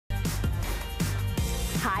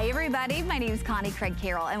Hi everybody, my name is Connie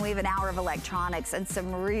Craig-Carroll and we have an hour of electronics and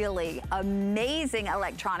some really amazing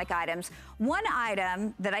electronic items. One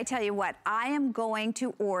item that I tell you what I am going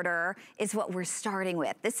to order is what we're starting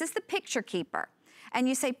with. This is the picture keeper. And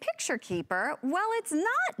you say picture keeper, well it's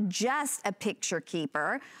not just a picture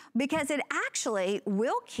keeper because it actually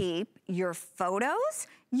will keep your photos,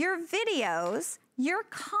 your videos, your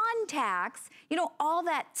contacts, you know, all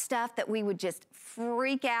that stuff that we would just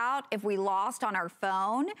freak out if we lost on our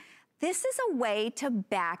phone. This is a way to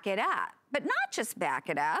back it up, but not just back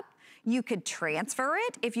it up. You could transfer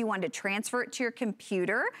it if you wanted to transfer it to your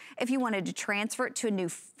computer. If you wanted to transfer it to a new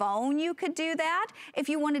phone, you could do that. If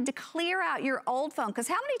you wanted to clear out your old phone, because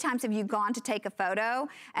how many times have you gone to take a photo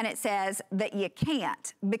and it says that you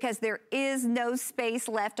can't because there is no space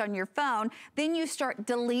left on your phone, then you start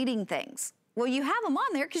deleting things. Well, you have them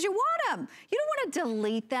on there because you want them. You don't want to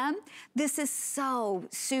delete them. This is so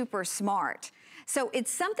super smart. So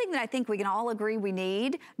it's something that I think we can all agree we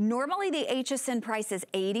need. Normally the HSN price is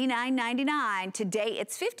 $89.99. Today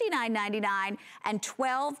it's $59.99 and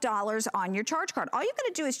 $12 on your charge card. All you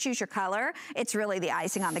gotta do is choose your color. It's really the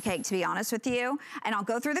icing on the cake, to be honest with you. And I'll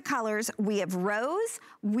go through the colors. We have rose,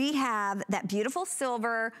 we have that beautiful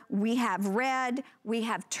silver, we have red, we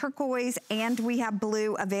have turquoise, and we have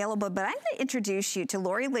blue available. But I'm gonna introduce you to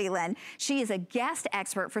Lori Leland. She is a guest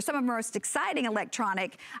expert for some of our most exciting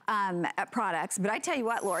electronic products. But I tell you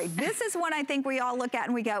what, Lori, this is one I think we all look at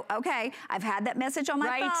and we go, okay, I've had that message on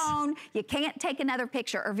my phone. You can't take another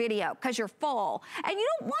picture or video because you're full. And you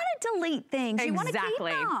don't want to delete things. You want to keep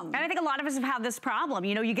them. And I think a lot of us have had this problem.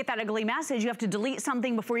 You know, you get that ugly message. You have to delete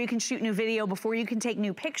something before you can shoot new video, before you can take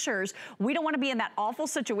new pictures. We don't want to be in that awful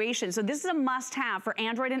situation. So this is a must-have for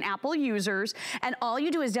Android and Apple users. And all you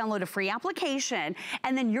do is download a free application.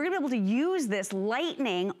 And then you're going to be able to use this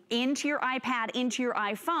lightning into your iPad, into your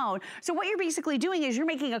iPhone. So what you're basically doing is you're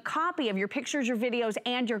making a copy of your pictures, your videos,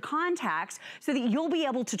 and your contacts so that you'll be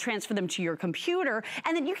able to transfer them to your computer,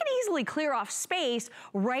 and then you can easily clear off space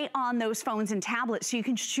right on those phones and tablets so you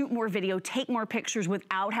can shoot more video, take more pictures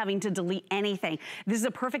without having to delete anything. This is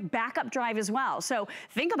a perfect backup drive as well. So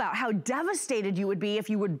think about how devastated you would be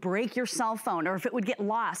if you would break your cell phone or if it would get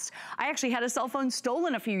lost. I actually had a cell phone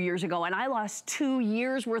stolen a few years ago and I lost 2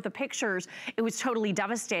 years worth of pictures. It was totally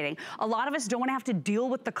devastating. A lot of us don't want to have to deal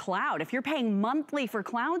with the cloud. If you're paying monthly for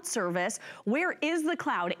cloud service, where is the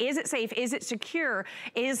cloud? Is it safe? Is it secure?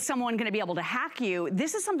 Is someone going to be able to hack you?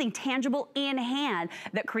 This is something tangible in hand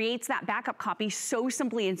that creates that backup copy so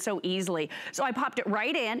simply and so easily. So I popped it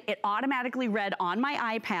right in. It automatically read on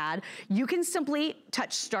my iPad. You can simply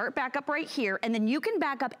touch start backup right here, and then you can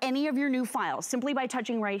back up any of your new files simply by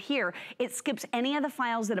touching right here. It skips any of the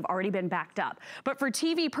files that have already been backed up. But for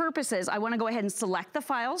TV purposes, I want to go ahead and select the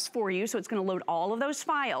files for you. So it's going to load all of those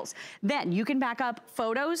files. Then you can back up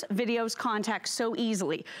photos, videos, contacts so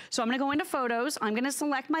easily. So I'm going to go into photos. I'm going to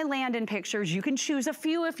select my Landon pictures. You can choose a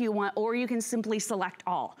few if you want, or you can simply select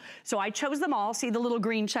all. So I chose them all. See the little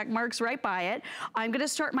green check marks right by it. I'm going to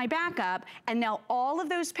start my backup, and now all of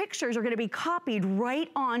those pictures are going to be copied right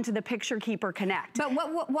onto the Picture Keeper Connect. But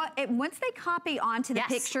once they copy onto the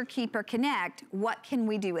Picture Keeper Connect, what can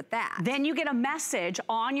we do with that? Then you get a message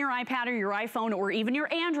on your iPad or your iPhone or even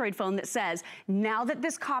your Android phone that says, now that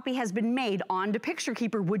this copy has been made onto Picture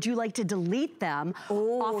Keeper, would you like to delete them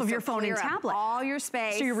off of your phone and tablet? All your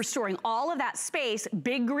space. So you're restoring all of that space.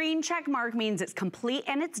 Big green check mark means it's complete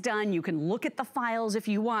and it's done. You can look at the files if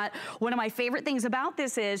you want. One of my favorite things about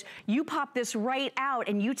this is you pop this right out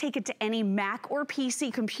and you take it to any Mac or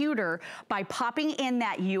PC computer by popping in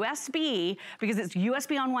that USB, because it's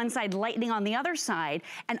USB on one side, Lightning on the other side,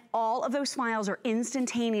 and all of those files are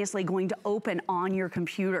instantaneously going to open on your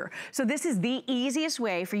computer. So this is the easiest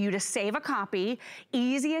way for you to save a copy,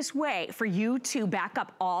 easiest way for you to back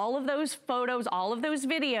up all of those photos, all of those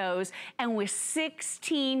videos, and with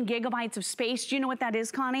 16 gigabytes of space. Do you know what that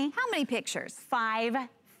is, Connie? How many pictures?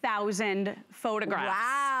 5,000 photographs.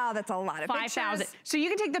 Wow, that's a lot of 5,000. So you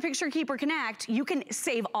can take the Picture Keeper Connect, you can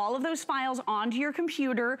save all of those files onto your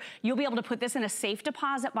computer. You'll be able to put this in a safe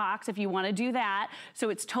deposit box if you want to do that. So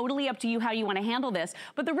it's totally up to you how you want to handle this.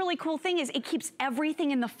 But the really cool thing is it keeps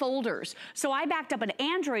everything in the folders. So I backed up an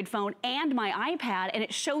Android phone and my iPad, and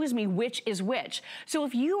it shows me which is which. So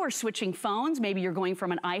if you are switching phones, maybe you're going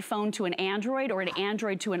from an iPhone to an Android or an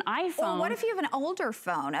Android to an iPhone. Well, what if you have an older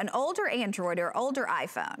phone, an older Android or older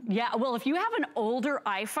iPhone? iPhone. Yeah, well, if you have an older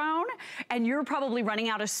iPhone and you're probably running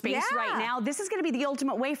out of space right now, this is gonna be the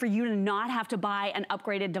ultimate way for you to not have to buy an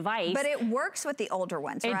upgraded device. But it works with the older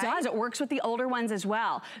ones, right? It does, it works with the older ones as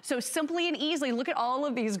well. So simply and easily, look at all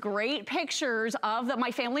of these great pictures of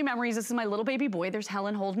my family memories. This is my little baby boy. There's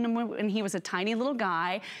Helen holding him when he was a tiny little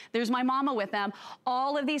guy. There's my mama with them.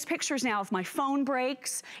 All of these pictures now, if my phone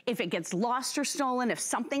breaks, if it gets lost or stolen, if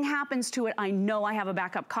something happens to it, I know I have a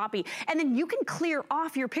backup copy. And then you can clear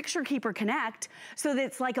off your Picture Keeper Connect so that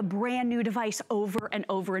it's like a brand new device over and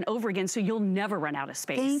over and over again, so you'll never run out of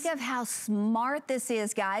space. Think of how smart this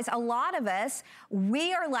is, guys. A lot of us,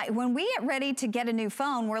 we are like, when we get ready to get a new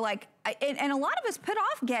phone, we're like, and a lot of us put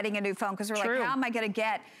off getting a new phone because we're like, how am I gonna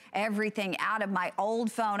get everything out of my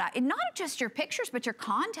old phone? And not just your pictures, but your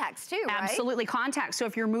contacts too, right? Absolutely, contacts. So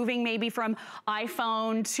if you're moving maybe from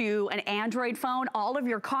iPhone to an Android phone, all of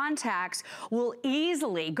your contacts will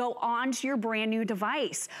easily go onto your brand new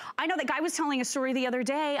device. I know that guy was telling a story the other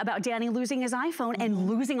day about Danny losing his iPhone and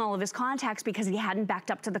losing all of his contacts because he hadn't backed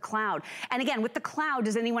up to the cloud. And again, with the cloud,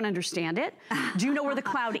 does anyone understand it? Do you know where the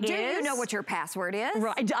cloud is? Do you know what your password is?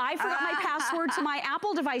 Right, I forgot my password to my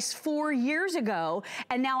Apple device 4 years ago,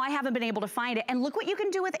 and now I haven't been able to find it. And look what you can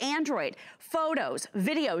do with Android. Photos,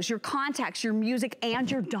 videos, your contacts, your music, and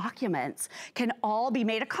your documents can all be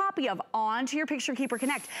made a copy of onto your Picture Keeper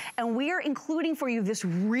Connect. And we are including for you this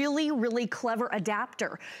really, really clever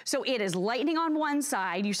adapter. So it is lightning on one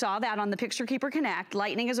side. You saw that on the Picture Keeper Connect.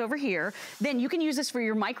 Lightning is over here. Then you can use this for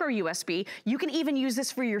your micro USB. You can even use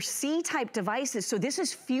this for your C-type devices. So this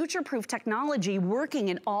is future-proof technology working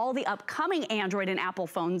in all the upcoming Android and Apple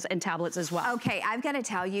phones and tablets as well. Okay, I've got to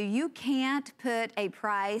tell you, you can't put a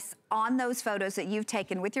price on those photos that you've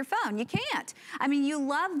taken with your phone. You can't. I mean, you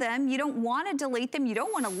love them. You don't want to delete them. You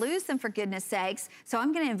don't want to lose them, for goodness sakes. So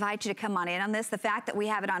I'm going to invite you to come on in on this. The fact that we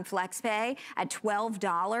have it on FlexPay at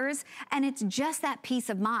 $12, and it's just that peace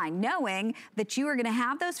of mind, knowing that you are going to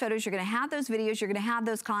have those photos, you're going to have those videos, you're going to have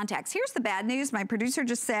those contacts. Here's the bad news. My producer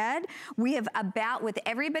just said, we have about, with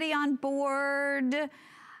everybody on board,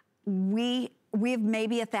 we have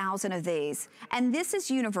maybe 1,000 of these. And this is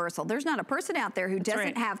universal. There's not a person out there who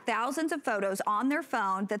doesn't have thousands of photos on their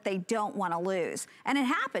phone that they don't want to lose. And it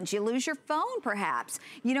happens. You lose your phone, perhaps.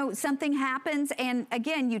 You know, something happens, and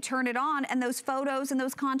again, you turn it on, and those photos and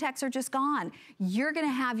those contacts are just gone. You're going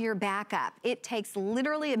to have your backup. It takes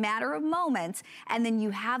literally a matter of moments, and then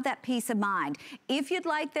you have that peace of mind. If you'd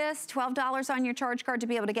like this, $12 on your charge card to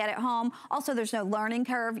be able to get it home. Also, there's no learning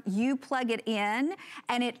curve. You plug it in,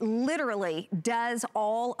 and it literally does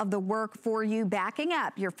all of the work for you, backing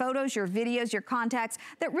up your photos, your videos, your contacts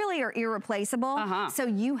that really are irreplaceable. So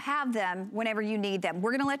you have them whenever you need them.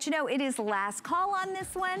 We're gonna let you know it is last call on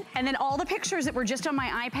this one. And then all the pictures that were just on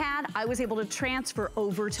my iPad, I was able to transfer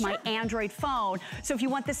over to my Android phone. So if you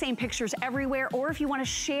want the same pictures everywhere, or if you want to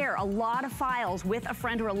share a lot of files with a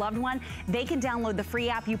friend or a loved one, they can download the free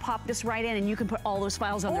app. You pop this right in and you can put all those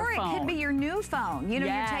files on their phone. Or it could be your new phone. You know,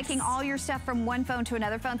 you're taking all your stuff from one phone to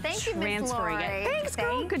another phone. Thank you, Ms. Lori. Thanks,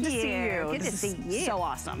 girl. Good to see you. Good to see you. So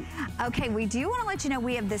awesome. Okay, we do want to let you know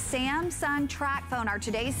we have the Samsung Track Phone, our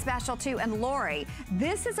today's special too. And Lori,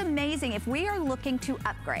 this is amazing if we are looking to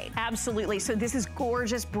upgrade. Absolutely. So this is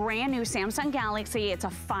gorgeous, brand new Samsung Galaxy. It's a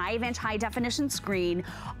 5-inch high definition screen,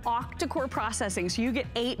 octa-core processing. So you get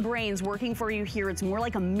 8 brains working for you here. It's more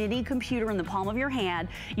like a mini computer in the palm of your hand.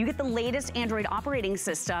 You get the latest Android operating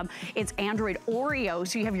system. It's Android Oreo,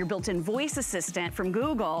 so you have your built-in voice assistant from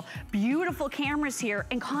Google. Beautiful cameras here.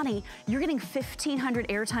 And Connie, you're getting 1,500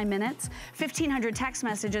 airtime minutes, 1,500 text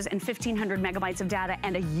messages, and 1,500 megabytes of data,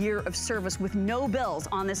 and a year of service with no bills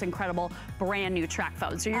on this incredible brand new Track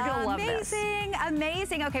Phone. So you're gonna love this. Amazing,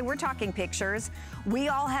 amazing. Okay, we're talking pictures. We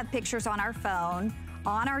all have pictures on our phone,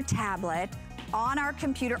 on our tablet, on our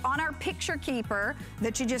computer, on our Picture Keeper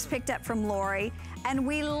that you just picked up from Lori, and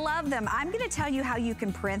we love them. I'm gonna tell you how you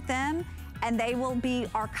can print them, and they will be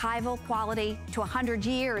archival quality to 100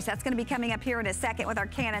 years. That's gonna be coming up here in a second with our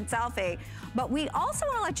Canon selfie. But we also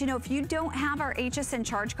wanna let you know, if you don't have our HSN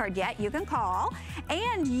charge card yet, you can call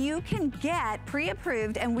and you can get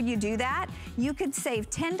pre-approved. And when you do that, you could save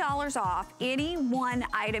 $10 off any one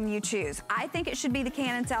item you choose. I think it should be the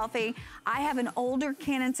Canon selfie. I have an older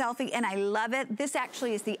Canon selfie and I love it. This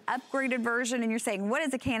actually is the upgraded version, and you're saying, what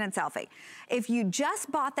is a Canon selfie? If you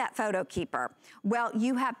just bought that photo keeper, well,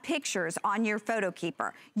 you have pictures on your photo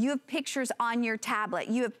keeper. You have pictures on your tablet.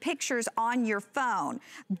 You have pictures on your phone.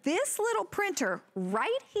 This little printer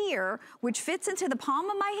right here, which fits into the palm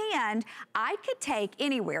of my hand, I could take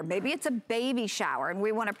anywhere. Maybe it's a baby shower and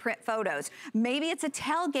we want to print photos. Maybe it's a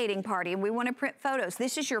tailgating party and we want to print photos.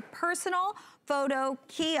 This is your personal photo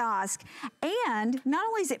kiosk. And not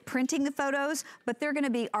only is it printing the photos, but they're going to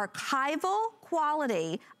be archival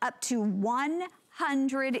quality up to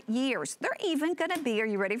 100 years. They're even going to be, are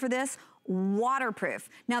you ready for this? Waterproof.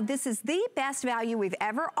 Now, this is the best value we've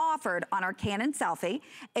ever offered on our Canon Selfie.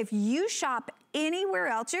 If you shop anywhere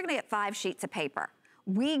else, you're going to get 5 sheets of paper.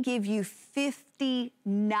 We give you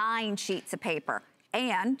 59 sheets of paper.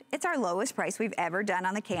 And it's our lowest price we've ever done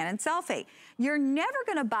on the Canon Selfie. You're never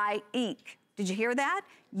going to buy ink. Did you hear that?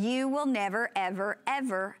 You will never, ever,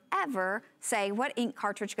 ever, ever say, what ink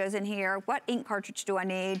cartridge goes in here? What ink cartridge do I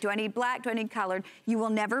need? Do I need black? Do I need colored? You will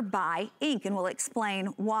never buy ink, and we'll explain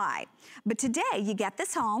why. But today, you get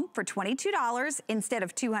this home for $22 instead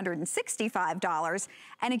of $265.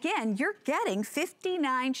 And again, you're getting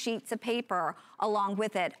 59 sheets of paper along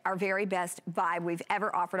with it, our very best vibe we've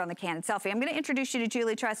ever offered on the Canon Selfie. I'm gonna introduce you to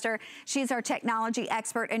Julie Truster. She's our technology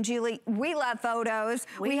expert. And Julie, we love photos.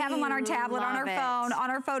 We have them on our tablet, on our phone, on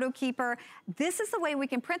our photo keeper. This is the way we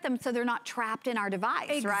can print them so they're not trapped in our device,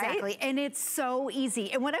 right? Exactly, and it's so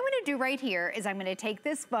easy. And what I'm gonna do right here is I'm gonna take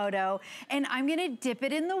this photo and I'm gonna dip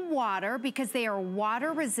it in the water because they are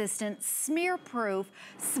water resistant, smear proof,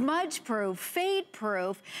 smudge proof, fade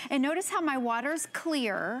proof. And notice how my water's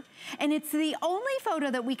clear. And it's the only photo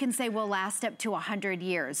that we can say will last up to 100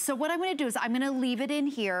 years. So what I'm gonna do is I'm gonna leave it in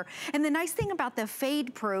here. And the nice thing about the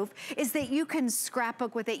fade proof is that you can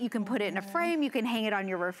scrapbook with it, you can put it in a frame, you can hang it on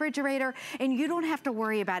your refrigerator, and you don't have to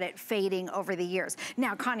worry about it fading over the years.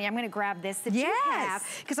 Now, Connie, I'm gonna grab this that you have,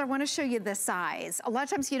 because I wanna show you the size. A lot of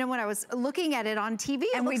times, you know, when I was looking at it on TV,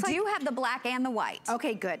 and we do have the black and the white.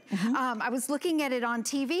 Okay, good. I was looking at it on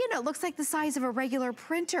TV, and it looks like the size of a regular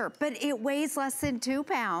printer, but it weighs less than 2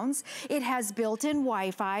 pounds. It has built-in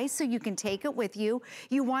Wi-Fi, so you can take it with you.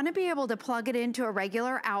 You wanna be able to plug it into a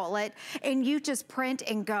regular outlet, and you just print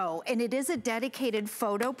and go. And it is a dedicated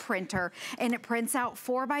photo printer, and it prints out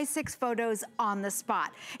 4x6 photos on the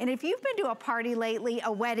spot. And if you've been to a party lately,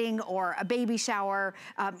 a wedding or a baby shower,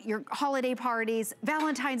 your holiday parties,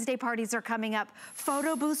 Valentine's Day parties are coming up,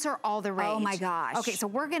 photo booths are all the rage. Oh my gosh. Okay, so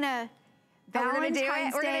we're gonna, Valentine's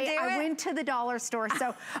Day, I went to the dollar store,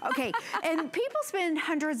 so, okay. And people spend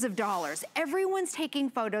hundreds of dollars. Everyone's taking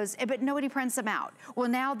photos, but nobody prints them out. Well,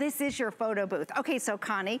 now this is your photo booth. Okay, so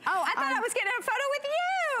Connie. Oh, I thought I was getting a photo with you.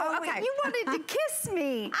 Oh, okay. You wanted to kiss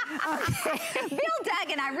me. Okay. Bill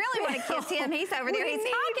Duggan, I really want to kiss him. He's over there. He's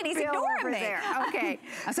talking. He's ignoring me. There. Okay.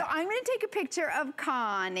 So I'm going to take a picture of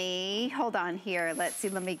Connie. Hold on here. Let's see.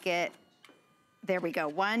 Let me get... There we go,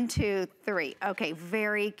 1, 2, 3. Okay,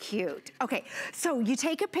 very cute. Okay, so you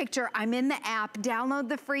take a picture, I'm in the app, download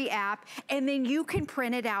the free app, and then you can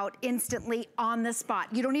print it out instantly on the spot.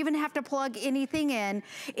 You don't even have to plug anything in.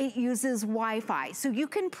 It uses Wi-Fi. So you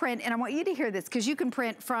can print, and I want you to hear this, because you can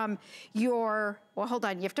print from your, well, hold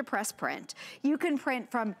on, you have to press print. You can print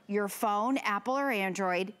from your phone, Apple or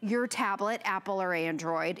Android, your tablet, Apple or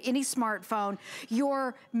Android, any smartphone,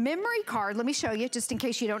 your memory card. Let me show you, just in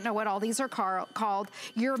case you don't know what all these are called.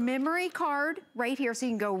 Your memory card right here, so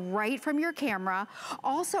you can go right from your camera.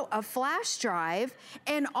 Also a flash drive,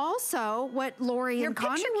 and also what Lori and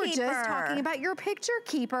Connie were just talking about, your picture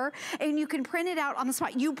keeper, and you can print it out on the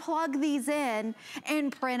spot. You plug these in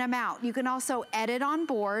and print them out. You can also edit on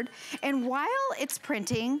board, and while it's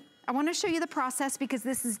printing, I want to show you the process because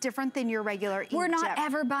this is different than your regular ink. We're not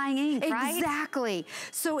ever buying ink, right? Exactly.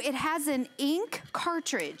 So it has an ink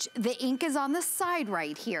cartridge. The ink is on the side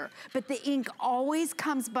right here, but the ink always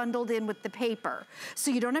comes bundled in with the paper.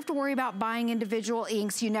 So you don't have to worry about buying individual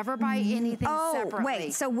inks. You never buy anything separately. Oh,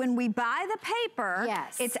 wait. So when we buy the paper,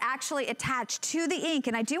 it's actually attached to the ink.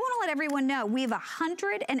 And I do want to let everyone know, we have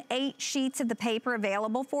 108 sheets of the paper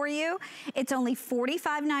available for you. It's only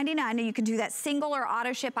 $45.99, and you can do that single or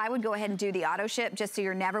auto ship. I would go ahead and do the auto ship just so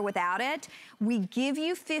you're never without it. We give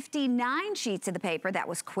you 59 sheets of the paper. That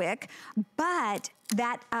was quick. But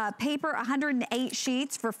that paper, 108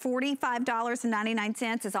 sheets for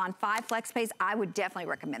 $45.99 is on 5 flex pays. I would definitely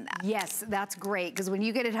recommend that. Yes, that's great, because when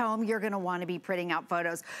you get it home, you're gonna wanna be printing out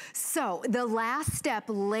photos. So the last step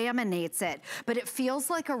laminates it, but it feels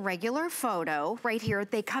like a regular photo right here.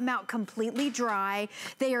 They come out completely dry.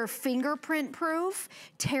 They are fingerprint proof,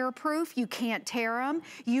 tear proof. You can't tear them.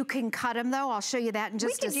 You can cut them though. I'll show you that in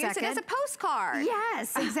just a second. We could use it as a postcard.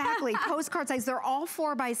 Yes, exactly. Postcard size. They're all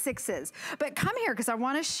 4x6s. But come here, because I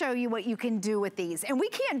want to show you what you can do with these. And we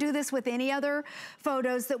can't do this with any other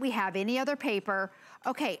photos that we have, any other paper.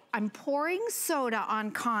 Okay, I'm pouring soda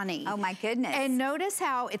on Connie. Oh my goodness. And notice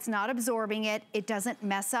how it's not absorbing it. It doesn't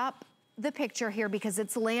mess up the picture here because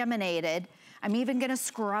it's laminated. I'm even gonna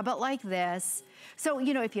scrub it like this. So,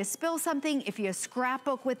 you know, if you spill something, if you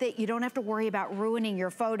scrapbook with it, you don't have to worry about ruining your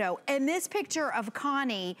photo. And this picture of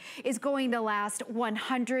Connie is going to last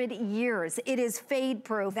 100 years. It is fade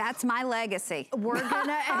proof. That's my legacy. We're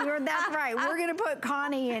gonna, that's right, we're gonna put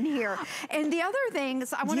Connie in here. And the other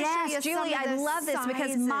things, I wanna show you Julie, some of the I love this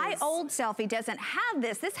because my sizes. old selfie doesn't have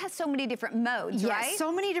this. This has so many different modes, Yes, right?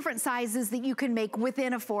 so many different sizes that you can make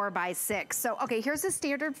within a 4x6. So, okay, here's a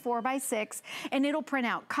standard 4x6, and it'll print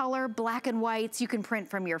out color, black and whites. You can print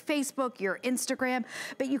from your Facebook, your Instagram,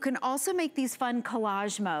 but you can also make these fun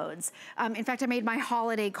collage modes. In fact, I made my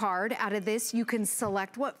holiday card out of this. You can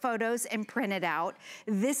select what photos and print it out.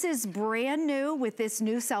 This is brand new with this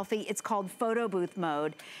new selfie. It's called photo booth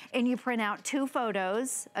mode. And you print out 2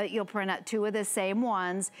 photos. You'll print out 2 of the same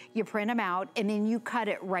ones. You print them out, and then you cut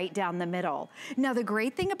it right down the middle. Now, the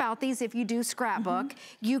great thing about these, if you do scrapbook,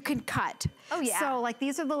 you can cut. Oh, yeah. So, like,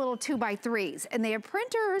 these are the little 2x3s, and they have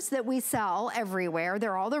printers that we sell everywhere.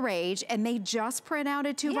 They're all the rage, and they just print out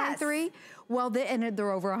a 2x3. Well, and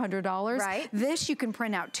they're over $100. Right. This, you can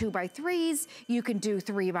print out 2x3s, you can do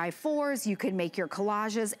 3x4s, you can make your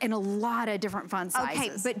collages, and a lot of different fun sizes.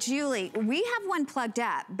 Okay, but Julie, we have one plugged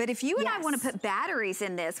up, but if you and I want to put batteries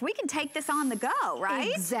in this, we can take this on the go,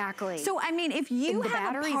 right? Exactly. So, I mean, if you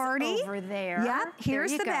have a party, over there. Yep,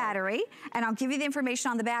 here's the battery, and I'll give you the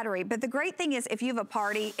information on the battery. But the great thing is, if you have a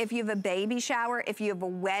party, if you have a baby shower, if you have a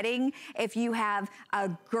wedding, if you have a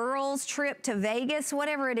girls' trip to Vegas,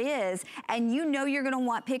 whatever it is, and you know you're gonna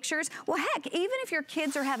want pictures, well, heck, even if your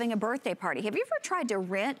kids are having a birthday party, have you ever tried to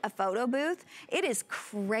rent a photo booth? It is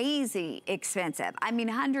crazy expensive. I mean,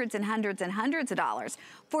 hundreds and hundreds and hundreds of dollars.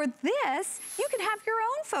 For this, you can have your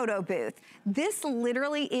own photo booth. This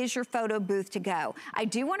literally is your photo booth to go. I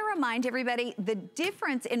do want to remind everybody, the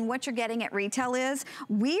difference in what you're getting at retail is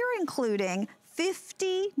we are including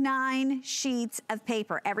 59 sheets of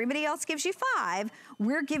paper. Everybody else gives you 5.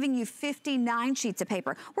 We're giving you 59 sheets of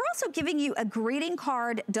paper. We're also giving you a greeting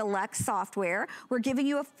card deluxe software. We're giving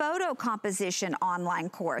you a photo composition online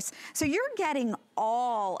course. So you're getting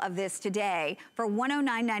all of this today for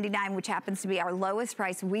 $109.99, which happens to be our lowest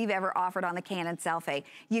price we've ever offered on the Canon selfie.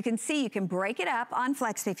 You can see you can break it up on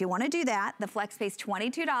FlexPay if you want to do that. The FlexPay is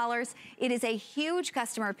 $22. It is a huge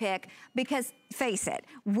customer pick because, face it,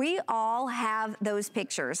 we all have those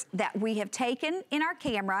pictures that we have taken in our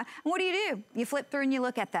camera. And what do? You flip through and you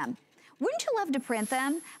look at them. Wouldn't you love to print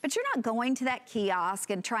them? But you're not going to that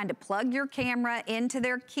kiosk and trying to plug your camera into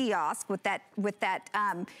their kiosk with that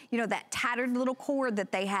you know, that tattered little cord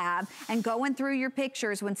that they have and going through your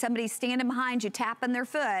pictures when somebody's standing behind you tapping their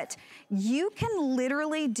foot. You can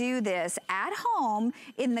literally do this at home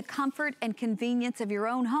in the comfort and convenience of your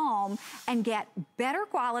own home and get better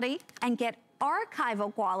quality and get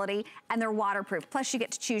archival quality, and they're waterproof. Plus you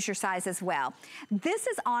get to choose your size as well. This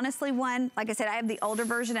is honestly one, like I said, I have the older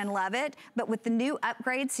version and love it, but with the new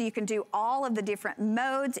upgrades, so you can do all of the different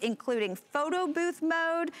modes, including photo booth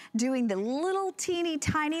mode, doing the little teeny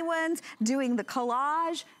tiny ones, doing the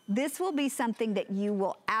collage. This will be something that you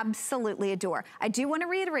will absolutely adore. I do want to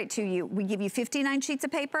reiterate to you, we give you 59 sheets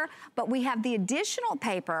of paper, but we have the additional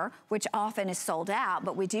paper, which often is sold out,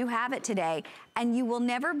 but we do have it today, and you will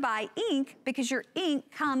never buy ink because your ink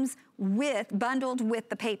comes bundled with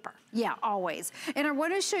the paper. Yeah, always. And I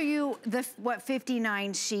want to show you what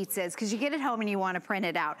 59 sheets is, because you get it home and you want to print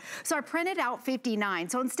it out. So I printed out 59.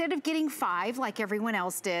 So instead of getting 5 like everyone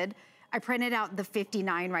else did, I printed out the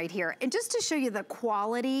 59 right here. And just to show you the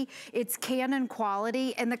quality, it's Canon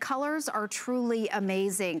quality, and the colors are truly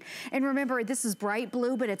amazing. And remember, this is bright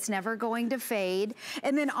blue, but it's never going to fade.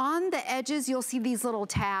 And then on the edges, you'll see these little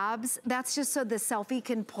tabs. That's just so the selfie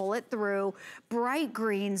can pull it through. Bright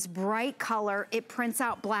greens, bright color. It prints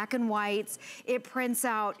out black and whites. It prints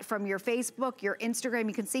out from your Facebook, your Instagram.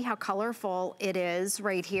 You can see how colorful it is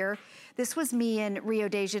right here. This was me in Rio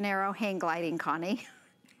de Janeiro hang gliding, Connie.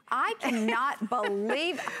 I cannot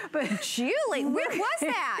believe, but Julie, when was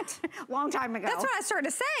that? Long time ago. That's what I started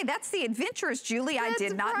to say. That's the adventurous Julie I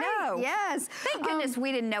did not know. Yes. Thank goodness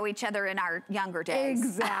we didn't know each other in our younger days.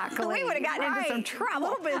 Exactly. We would have gotten into some trouble. A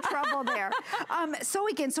little bit of trouble there. So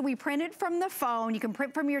again, so we printed from the phone. You can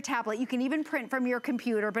print from your tablet. You can even print from your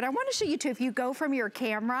computer. But I want to show you too, if you go from your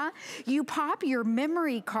camera, you pop your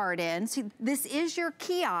memory card in. So this is your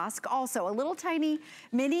kiosk also, a little tiny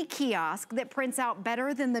mini kiosk that prints out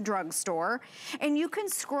better than the the drugstore. And you can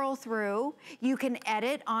scroll through, you can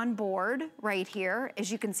edit on board right here.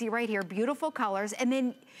 As you can see right here, beautiful colors. And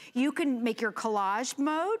then you can make your collage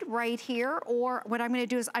mode right here, or what I'm gonna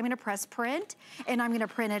do is I'm gonna press print and I'm gonna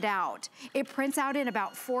print it out. It prints out in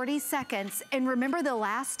about 40 seconds. And remember, the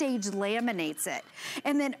last stage laminates it.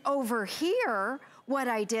 And then over here, what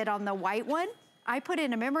I did on the white one, I put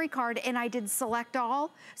in a memory card and I did select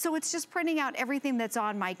all. So it's just printing out everything that's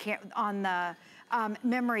on my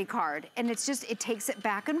memory card. And it's just, it takes it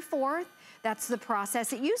back and forth. That's the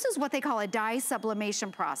process. It uses what they call a dye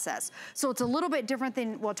sublimation process. So it's a little bit different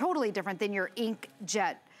than, well, totally different than your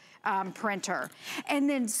inkjet printer. And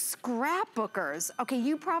then scrapbookers. Okay,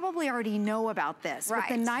 you probably already know about this. Right.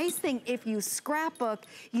 But the nice thing, if you scrapbook,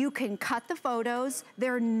 you can cut the photos.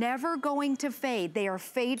 They're never going to fade. They are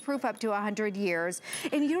fade proof up to 100 years.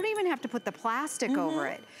 And you don't even have to put the plastic over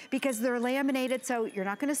it because they're laminated, so you're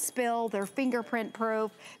not gonna spill. They're fingerprint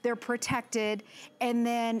proof. They're protected. And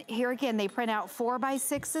then here again, they print out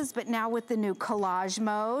 4x6s, but now with the new collage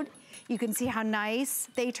mode. You can see how nice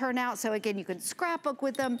they turn out. So again, you can scrapbook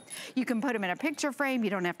with them. You can put them in a picture frame. You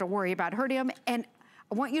don't have to worry about hurting them. And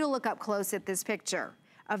I want you to look up close at this picture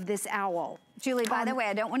of this owl. Julie, by the way,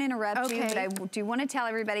 I don't want to interrupt you, but I do want to tell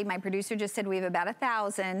everybody, my producer just said we have about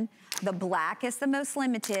 1,000. The black is the most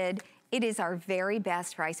limited. It is our very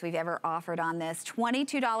best price we've ever offered on this.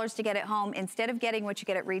 $22 to get it home. Instead of getting what you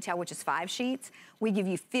get at retail, which is 5 sheets, we give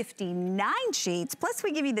you 59 sheets. Plus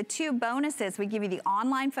we give you the 2 bonuses. We give you the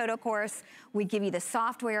online photo course. We give you the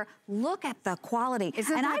software. Look at the quality.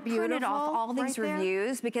 Isn't that beautiful? And I printed off all these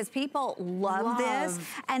reviews because people love this.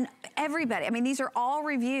 And everybody, I mean, these are all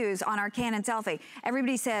reviews on our Canon selfie.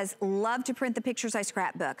 Everybody says, love to print the pictures I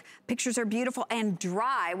scrapbook. Pictures are beautiful and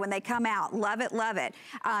dry when they come out. Love it, love it.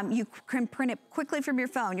 You can print it quickly from your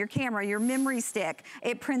phone, your camera, your memory stick.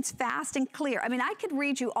 It prints fast and clear. I mean, I could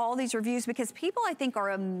read you all these reviews because people, I think, are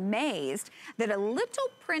amazed that a little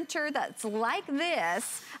printer that's like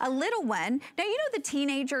this, a little one. Now, you know the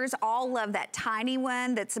teenagers all love that tiny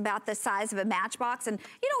one that's about the size of a matchbox. And,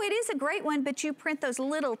 you know, it is a great one, but you print those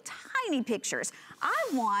little tiny pictures. I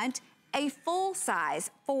want a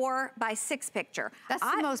full-size 4x6 picture. That's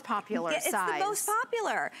the most popular size. It's the most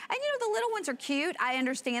popular. And you know, the little ones are cute. I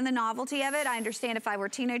understand the novelty of it. I understand if I were a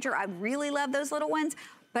teenager, I really love those little ones,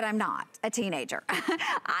 but I'm not a teenager.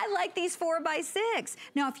 I like these 4x6.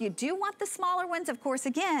 Now, if you do want the smaller ones, of course,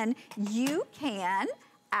 again, you can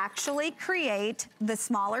actually create the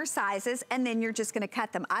smaller sizes and then you're just gonna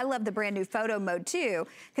cut them. I love the brand new photo mode too,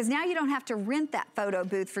 because now you don't have to rent that photo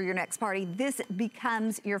booth for your next party. This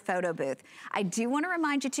becomes your photo booth. I do wanna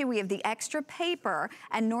remind you too, we have the extra paper,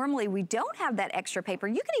 and normally we don't have that extra paper.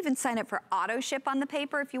 You can even sign up for auto ship on the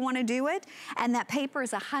paper if you wanna do it, and that paper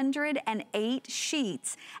is 108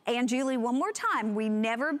 sheets. And Julie, one more time, we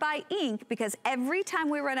never buy ink because every time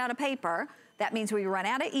we run out of paper, that means we run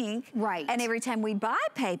out of ink. Right. And every time we buy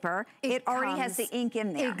paper, it already has the ink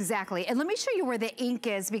in there. Exactly. And let me show you where the ink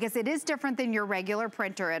is because it is different than your regular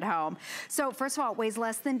printer at home. So first of all, it weighs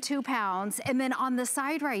less than 2 pounds. And then on the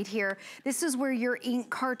side right here, this is where your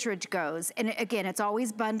ink cartridge goes. And again, it's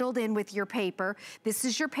always bundled in with your paper. This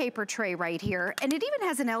is your paper tray right here. And it even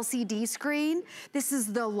has an LCD screen. This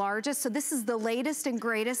is the largest. So this is the latest and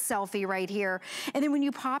greatest selfie right here. And then when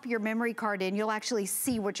you pop your memory card in, you'll actually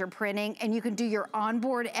see what you're printing, and you can do your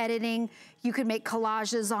onboard editing. You can make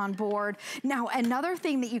collages on board. Now, another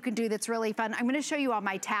thing that you can do that's really fun, I'm gonna show you on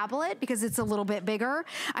my tablet because it's a little bit bigger.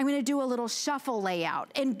 I'm gonna do a little shuffle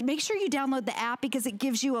layout. And make sure you download the app because it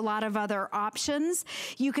gives you a lot of other options.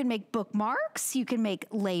 You can make bookmarks, you can make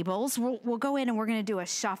labels. We'll go in and we're gonna do a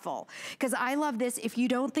shuffle. Because I love this. If you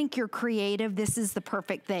don't think you're creative, this is the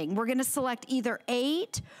perfect thing. We're gonna select either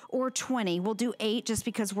 8 or 20. We'll do 8 just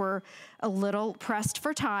because we're a little pressed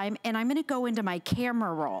for time. And I'm gonna go into my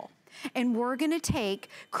camera roll. And we're gonna take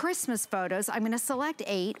Christmas photos. I'm gonna select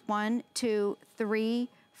 8. 1, 2, 3,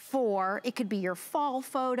 4. It could be your fall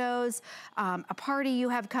photos, a party you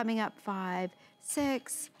have coming up. 5,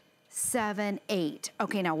 6, 7, 8.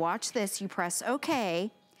 Okay, now watch this. You press OK.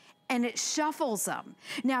 And it shuffles them.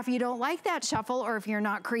 Now, if you don't like that shuffle, or if you're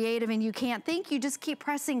not creative and you can't think, you just keep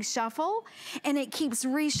pressing shuffle, and it keeps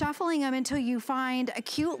reshuffling them until you find a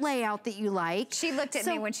cute layout that you like. She looked at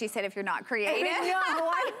me when she said, if you're not creative. Yeah,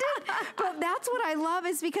 I did. But that's what I love,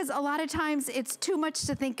 is because a lot of times it's too much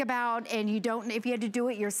to think about, and you don't, if you had to do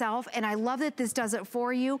it yourself, and I love that this does it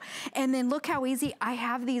for you. And then look how easy, I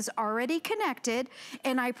have these already connected,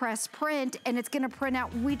 and I press print, and it's gonna print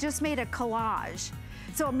out. We just made a collage.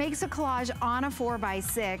 So it makes a collage on a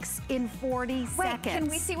 4x6 in 40 seconds. Can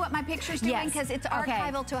we see what my picture's doing? Because it's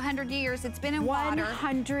archival to 100 years. It's been in water.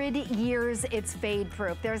 100 years, it's fade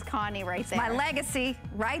proof. There's Connie right there. My legacy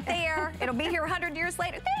right there. It'll be here 100 years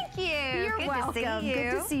later. Thank you. You're welcome. To see you.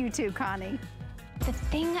 Good to see you too, Connie. The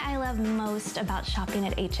thing I love most about shopping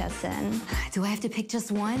at HSN. Do I have to pick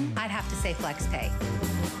just one? I'd have to say FlexPay.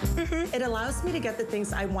 It allows me to get the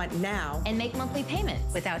things I want now And make monthly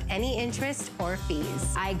payments without any interest or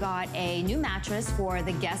fees. I got a new mattress for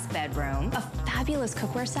the guest bedroom. A fabulous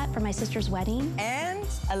cookware set for my sister's wedding. and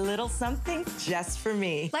a little something just for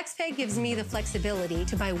me. FlexPay gives me the flexibility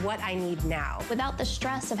to buy what I need now. Without the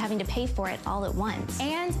stress of having to pay for it all at once.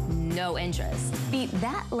 And no interest. Beat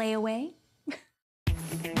that layaway.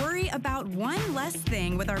 Worry about one less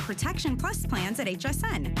thing with our Protection Plus plans at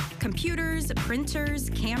HSN. Computers, printers,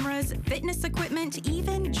 cameras, fitness equipment,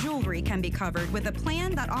 even jewelry can be covered with a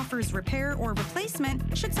plan that offers repair or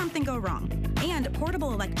replacement should something go wrong. And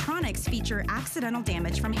portable electronics feature accidental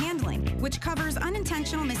damage from handling, which covers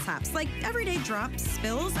unintentional mishaps like everyday drops,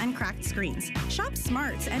 spills, and cracked screens. Shop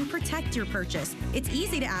smart and protect your purchase. It's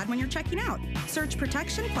easy to add when you're checking out. Search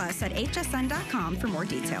Protection Plus at hsn.com for more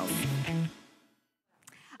details.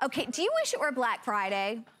 Okay, do you wish it were Black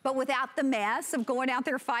Friday, but without the mess of going out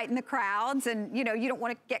there fighting the crowds and, you know, you don't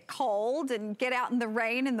want to get cold and get out in the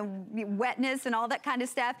rain and the wetness and all that kind of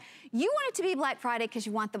stuff? You want it to be Black Friday because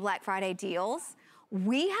you want the Black Friday deals.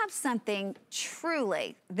 We have something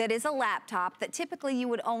truly that is a laptop that typically you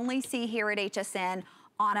would only see here at HSN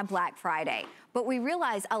on a Black Friday. But we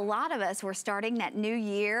realize a lot of us, we're starting that new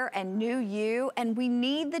year and new you, and we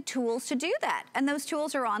need the tools to do that. And those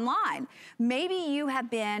tools are online. Maybe you have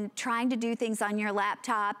been trying to do things on your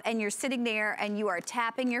laptop and you're sitting there and you are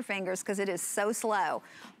tapping your fingers because it is so slow.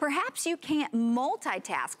 Perhaps you can't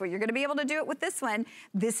multitask, but you're gonna be able to do it with this one.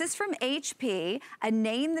 This is from HP, a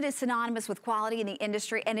name that is synonymous with quality in the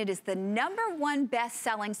industry, and it is the #1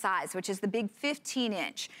 best-selling size, which is the big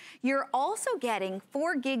 15-inch. You're also getting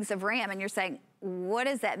 4 gigs of RAM, and you're saying, what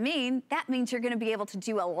does that mean? That means you're gonna be able to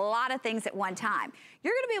do a lot of things at one time.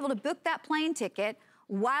 You're gonna be able to book that plane ticket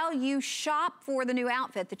while you shop for the new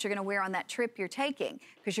outfit that you're gonna wear on that trip you're taking,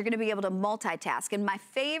 because you're gonna be able to multitask. And my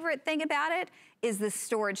favorite thing about it is the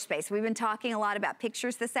storage space. We've been talking a lot about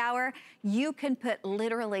pictures this hour. You can put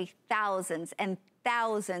literally thousands and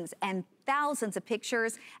thousands and thousands of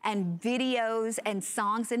pictures and videos and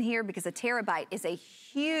songs in here because a terabyte is a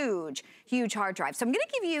huge, huge hard drive. So I'm gonna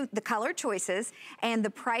give you the color choices and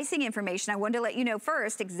the pricing information. I wanted to let you know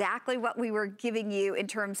first exactly what we were giving you in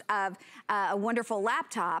terms of a wonderful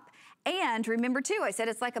laptop. And remember too, I said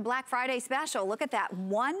it's like a Black Friday special. Look at that,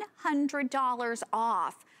 $100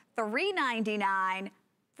 off, $399,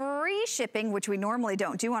 free shipping, which we normally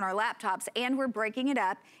don't do on our laptops, and we're breaking it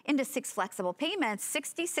up into 6 flexible payments,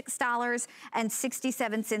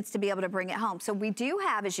 $66.67 to be able to bring it home. So we do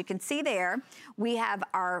have, as you can see there, we have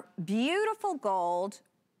our beautiful gold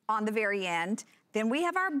on the very end, then we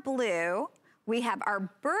have our blue, we have our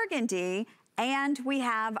burgundy, and we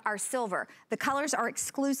have our silver. The colors are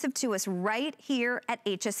exclusive to us right here at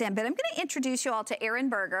HSN, but I'm gonna introduce you all to Aaron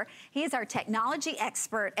Berger. He is our technology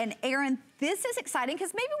expert, and Aaron, this is exciting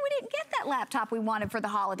because maybe we didn't get that laptop we wanted for the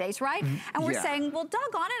holidays, right? And we're saying, well,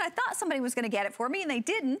 doggone it, I thought somebody was gonna get it for me and they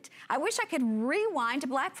didn't. I wish I could rewind to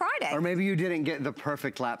Black Friday. Or maybe you didn't get the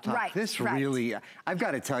perfect laptop. Right, This really, I've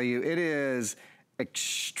gotta tell you, it is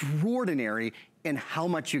extraordinary in how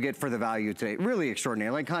much you get for the value today. Really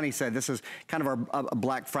extraordinary. Like Connie said, this is kind of our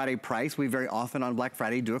Black Friday price. We very often on Black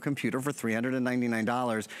Friday do a computer for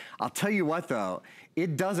 $399. I'll tell you what though,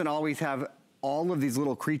 it doesn't always have all of these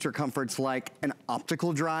little creature comforts like an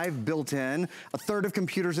optical drive built in. 1/3 of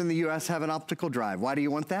computers in the US have an optical drive. Why do you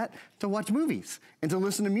want that? To watch movies and to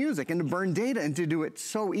listen to music and to burn data and to do it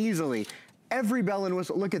so easily. Every bell and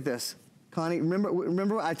whistle, look at this. Connie,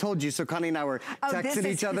 remember what I told you? So Connie and I were texting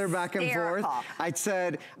each other back and forth. I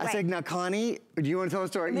said, now Connie, do you want to tell a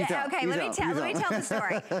story? You tell. Okay, let me tell the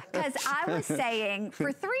story. Because I was saying,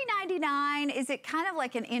 for $399, is it kind of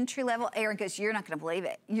like an entry level? Aaron goes, you're not gonna believe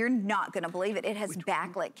it. You're not gonna believe it. It has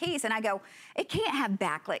backlit keys. And I go, it can't have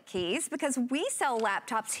backlit keys because we sell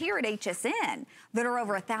laptops here at HSN that are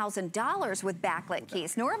over $1,000 with backlit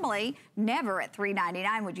keys. Normally, never at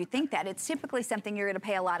 $399 would you think that. It's typically something you're gonna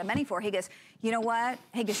pay a lot of money for. He goes, you know what?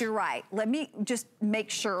 He goes, you're right. Let me just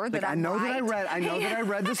make sure that I'm right. I know that I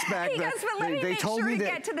read the spec. He goes, but let me make sure to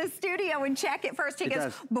get to the studio and check it first. He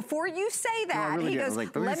goes, before you say that, he goes,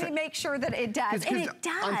 let me make sure that it does. And it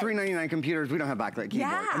does. On $399 computers, we don't have backlit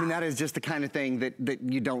keyboard. I mean, that is just the kind of thing that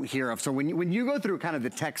you don't hear of. So when you go through kind of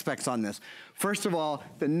the tech specs on this, first of all,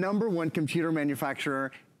 the #1 computer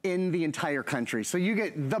manufacturer in the entire country. So you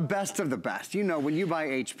get the best of the best. You know, when you buy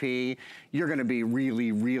HP, you're gonna be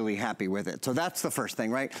really, really happy with it. So that's the first thing,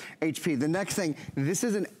 right? HP. The next thing, this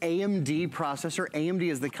is an AMD processor. AMD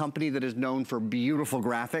is the company that is known for beautiful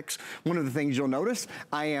graphics. One of the things you'll notice,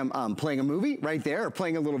 I am playing a movie right there, or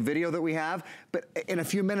playing a little video that we have, but in a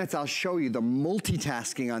few minutes I'll show you the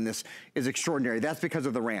multitasking on this is extraordinary. That's because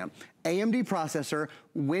of the RAM. AMD processor,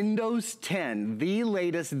 Windows 10, the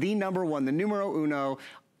latest, the #1, the numero uno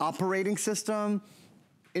operating system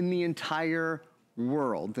in the entire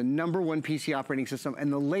world. The #1 PC operating system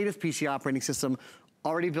and the latest PC operating system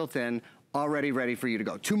already built in, already ready for you to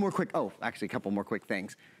go. Two more quick, oh, actually a couple more quick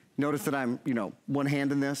things. Notice that I'm, you know, one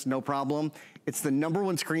hand in this, no problem. It's the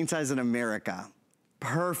 #1 screen size in America.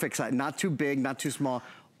 Perfect size, not too big, not too small.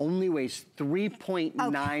 Only weighs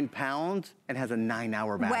 3.9 pounds and has a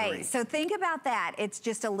 9-hour battery. Wait, so think about that. It's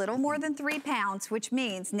just a little more than 3 pounds, which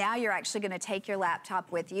means now you're actually gonna take your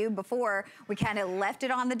laptop with you. Before, we kind of left it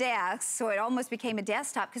on the desk, so it almost became a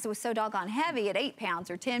desktop because it was so doggone heavy at 8 pounds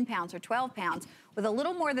or 10 pounds or 12 pounds. With a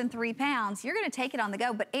little more than 3 pounds, you're gonna take it on the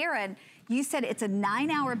go. But Aaron, you said it's a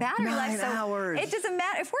 9-hour battery life. 9 hours. It doesn't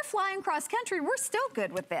matter. If we're flying cross country, we're still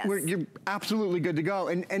good with this. You're absolutely good to go.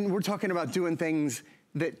 And we're talking about doing things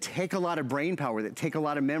that take a lot of brain power, that take a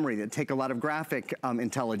lot of memory, that take a lot of graphic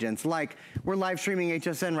intelligence. Like, we're live streaming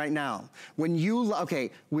HSN right now. When you,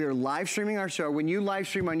 okay, we're live streaming our show. When you live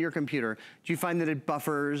stream on your computer, do you find that it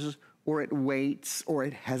buffers, or it waits, or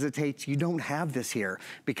it hesitates? You don't have this here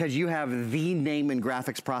because you have the name and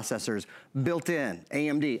graphics processors built in,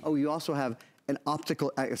 AMD. Oh, you also have an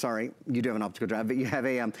optical, sorry, you do have an optical drive, but you have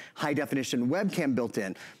a high definition webcam built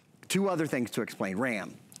in. Two other things to explain,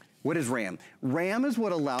 RAM. What is RAM? RAM is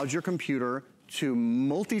what allows your computer to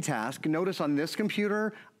multitask. Notice on this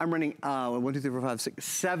computer, I'm running 1, 2, 3, 4, 5, 6,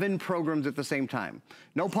 7 programs at the same time.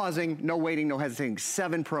 No pausing, no waiting, no hesitating,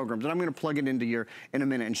 7 programs. And I'm gonna plug it into your, in a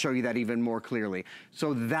minute and show you that even more clearly.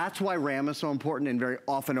 So that's why RAM is so important and very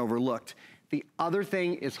often overlooked. The other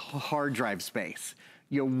thing is hard drive space.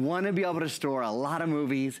 You wanna be able to store a lot of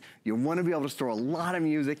movies. You wanna be able to store a lot of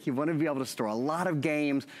music. You wanna be able to store a lot of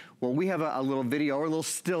games. Well, we have a little video or a little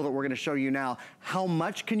still that we're gonna show you now. How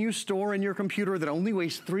much can you store in your computer that only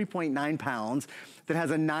weighs 3.9 pounds, that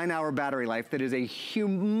has a 9-hour battery life, that is a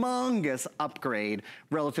humongous upgrade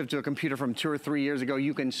relative to a computer from 2 or 3 years ago?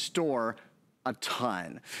 You can store a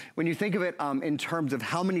ton. When you think of it in terms of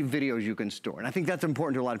how many videos you can store, and I think that's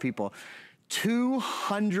important to a lot of people,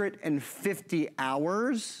 250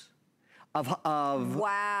 hours of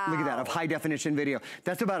wow. Look at that, of high definition video.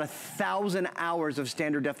 That's about 1,000 hours of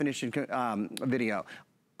standard definition video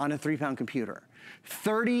on a 3-pound computer.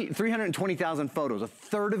 320,000 photos,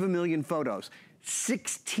 1/3 of a million photos.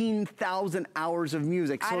 16,000 hours of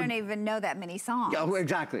music. I don't even know that many songs. Oh,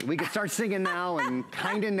 exactly. We could start singing now and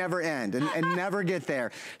kind of never end and never get there.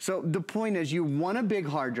 So the point is, you want a big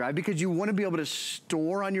hard drive because you want to be able to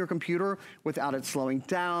store on your computer without it slowing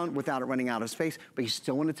down, without it running out of space, but you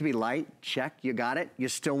still want it to be light. Check, you got it. You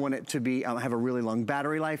still want it to be have a really long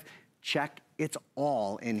battery life. Check. It's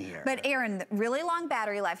all in here. But Aaron, really long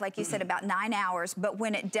battery life, like you said, about 9 hours, but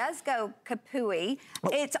when it does go kapooey,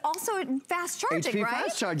 it's also fast charging, HP right?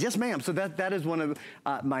 fast charge, yes ma'am. So that is one of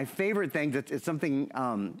my favorite things. It's something,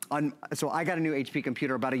 so I got a new HP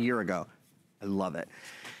computer about a year ago. I love it.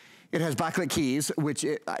 It has backlit keys, which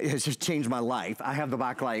has just changed my life. I have the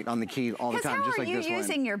backlight on the key all the time, just like this one. How are you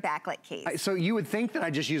using your backlit keys? So you would think that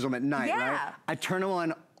I just use them at night, right? I turn them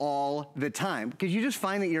on all the time because you just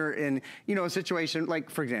find that you're in, you know, a situation like,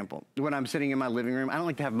 for example, when I'm sitting in my living room, I don't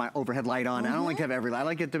like to have my overhead light on. I don't like to have every light. I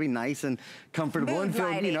like it to be nice and comfortable and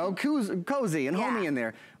feel, you know, cozy and homey in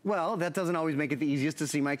there. Well, that doesn't always make it the easiest to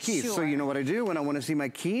see my keys. So you know what I do when I want to see my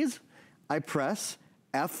keys? I press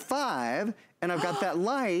F5 and I've got that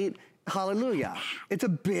light. Hallelujah. It's a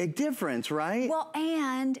big difference, right? Well,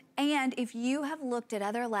 and if you have looked at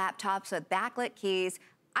other laptops with backlit keys,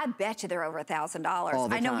 I bet you they're over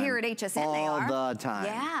 $1,000. I know here at HSN they are. All the time.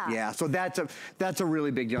 Yeah. Yeah, so that's a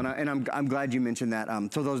really big deal. And I'm glad you mentioned that.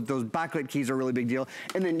 So those backlit keys are a really big deal.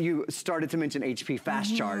 And then you started to mention HP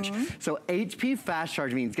Fast Charge. So HP Fast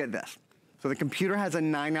Charge means, get this. So the computer has a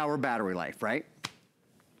 9-hour battery life, right?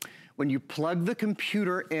 When you plug the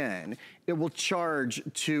computer in, it will charge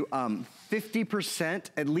to 50%,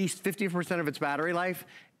 at least 50% of its battery life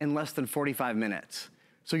in less than 45 minutes.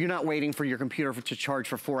 So you're not waiting for your computer to charge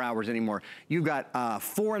for 4 hours anymore. You've got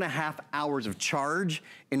 4.5 hours of charge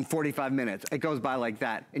in 45 minutes. It goes by like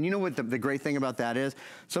that. And you know what the great thing about that is?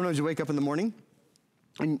 Sometimes you wake up in the morning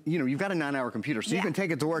and you know, you've got a 9-hour computer, so you can take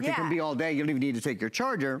it to work. It can be all day. You don't even need to take your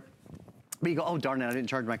charger. But you go, oh, darn it, I didn't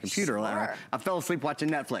charge my computer. I fell asleep watching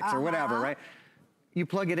Netflix or whatever, right? you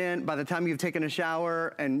plug it in, by the time you've taken a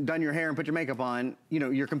shower and done your hair and put your makeup on, you know,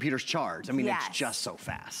 your computer's charged. I mean, yes. It's just so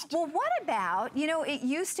fast. Well, what about, you know, it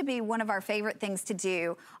used to be one of our favorite things to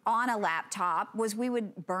do on a laptop was we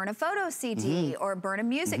would burn a photo CD or burn a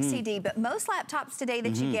music CD, but most laptops today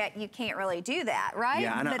that you get, you can't really do that, right?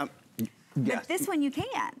 Yeah, and yes. But this one you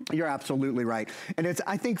can. You're absolutely right. And it's,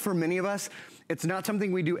 I think for many of us, it's not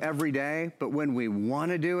something we do every day, but when we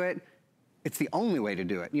want to do it, it's the only way to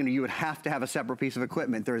do it. You know, you would have to have a separate piece of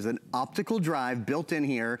equipment. There's an optical drive built in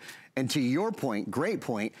here. And to your point, great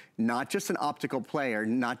point, not just an optical player,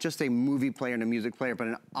 not just a movie player and a music player, but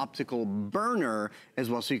an optical burner as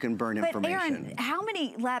well, so you can burn information. But Aaron, how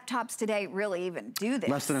many laptops today really even do this?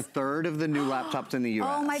 Less than a third of the new laptops in the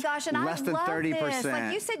US. Oh my gosh, and less I than love 30%. this.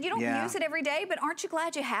 Like you said, you don't use it every day, but aren't you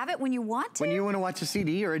glad you have it when you want to? When you want to watch a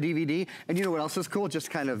CD or a DVD. And you know what else is cool? Just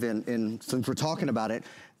kind of since we're talking about it,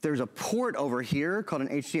 there's a port over here called an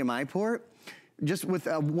HDMI port. Just with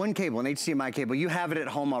one cable, an HDMI cable. You have it at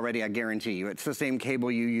home already, I guarantee you. It's the same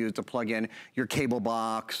cable you use to plug in your cable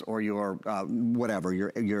box or your whatever,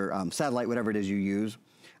 your satellite, whatever it is you use.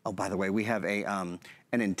 Oh, by the way, we have an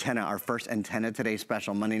antenna, our first antenna today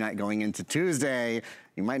special, Monday night going into Tuesday.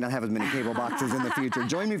 You might not have as many cable boxes in the future.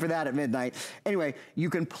 Join me for that at midnight. Anyway, you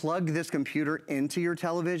can plug this computer into your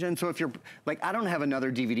television. So if you're, like, I don't have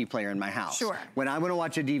another DVD player in my house. Sure. When I want to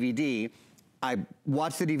watch a DVD, I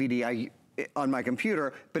watch the DVD, on my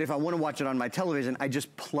computer, but if I want to watch it on my television, I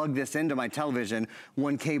just plug this into my television.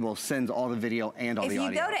 One cable sends all the video and all the audio.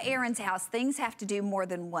 If you go to Aaron's house, things have to do more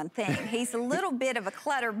than one thing. He's a little bit of a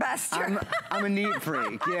clutter buster. I'm a neat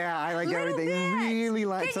freak. Yeah, I like everything. Really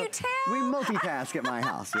like. Can you tell? We multitask at my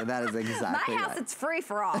house. Yeah, that is exactly my house, right. it's free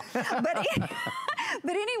for all.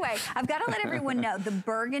 But anyway, I've got to let everyone know the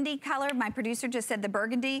burgundy color, my producer just said the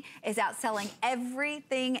burgundy is outselling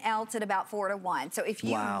everything else at about 4 to 1. So if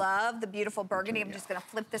you love the beautiful burgundy, I'm just going to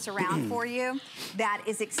flip this around for you. That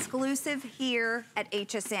is exclusive here at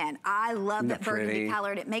HSN. I love that burgundy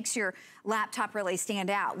color, and it makes your laptop really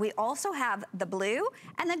stand out. We also have the blue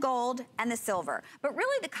and the gold and the silver, but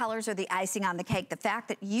really the colors are the icing on the cake. The fact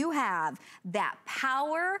that you have that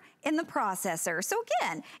power in the processor. So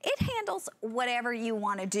again, it handles whatever you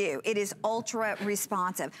want to do. It is ultra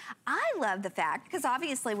responsive. I love the fact, because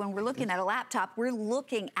obviously when we're looking at a laptop, we're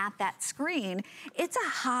looking at that screen. It's a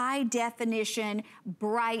high definition,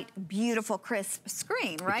 bright, beautiful, crisp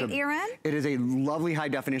screen, right, Aaron? It is a lovely high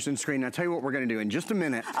definition screen. I'll tell you what we're going to do in just a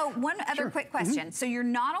minute. Oh, one other quick question. So you're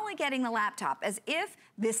not only getting the laptop, as if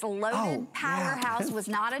this loaded powerhouse was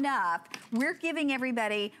not enough, we're giving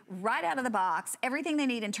everybody right out of the box everything they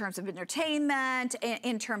need in terms of entertainment,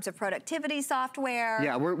 in terms of productivity software.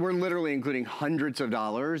 Yeah, we're literally including hundreds of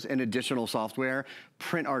dollars in additional software,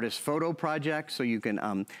 print artist photo projects, so you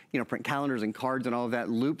can you know, print calendars and cards and all of that.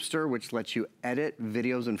 Loopster, which lets you edit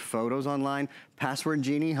videos and photos online. Password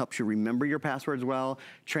Genie helps you remember your passwords well.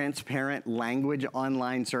 Transparent language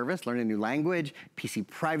online service, learn a new language. PC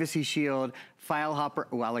Privacy Shield. File Hopper,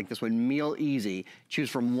 oh, I like this one, Meal Easy.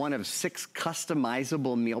 Choose from one of 6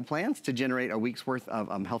 customizable meal plans to generate a week's worth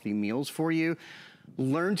of healthy meals for you.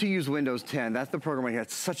 Learn to use Windows 10. That's the program right here.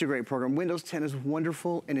 It's such a great program. Windows 10 is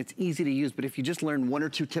wonderful and it's easy to use, but if you just learn 1 or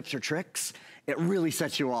 2 tips or tricks, it really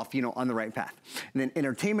sets you off, you know, on the right path. And then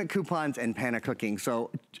entertainment coupons and Panda Cooking.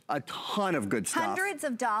 So a ton of good stuff. Hundreds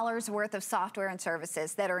of dollars worth of software and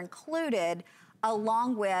services that are included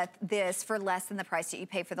along with this for less than the price that you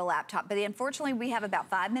pay for the laptop. But unfortunately, we have about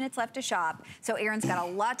 5 minutes left to shop. So Aaron's got a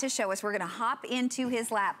lot to show us. We're gonna hop into his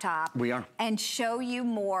laptop. We are. And show you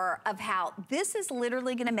more of how this is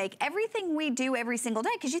literally gonna make everything we do every single day.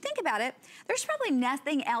 Because you think about it, there's probably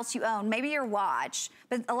nothing else you own. Maybe your watch,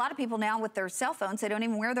 but a lot of people now with their cell phones, they don't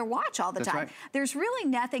even wear their watch all the time. Right. There's really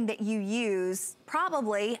nothing that you use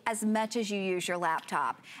probably as much as you use your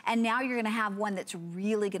laptop. And now you're gonna have one that's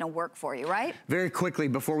really gonna work for you, right? Very quickly,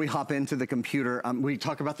 before we hop into the computer, we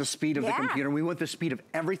talk about the speed of the computer. We want the speed of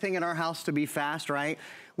everything in our house to be fast, right?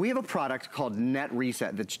 We have a product called Net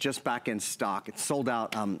Reset that's just back in stock. It sold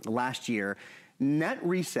out last year. Net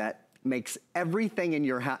Reset makes everything in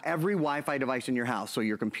your house, every Wi-Fi device in your house, so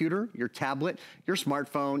your computer, your tablet, your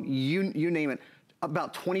smartphone, you name it,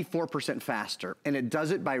 about 24% faster. And it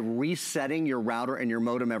does it by resetting your router and your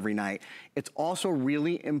modem every night. It's also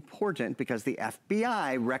really important because the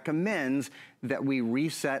FBI recommends that we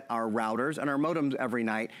reset our routers and our modems every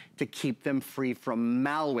night to keep them free from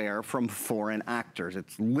malware from foreign actors.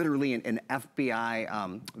 It's literally an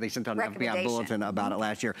FBI, they sent out an FBI bulletin about it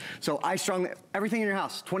last year. So I strongly, everything in your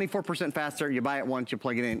house, 24% faster, you buy it once, you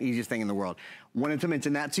plug it in, easiest thing in the world. Wanted to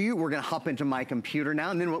mention that to you. We're gonna hop into my computer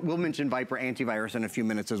now, and then we'll mention Viper antivirus in a few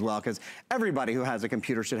minutes as well, because everybody who has a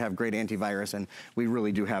computer should have great antivirus, and we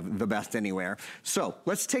really do have the best anywhere. So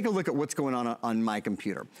let's take a look at what's going on my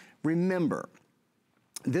computer. Remember,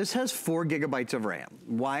 this has 4 gigabytes of RAM.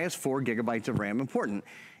 Why is 4 gigabytes of RAM important?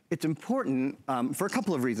 It's important for a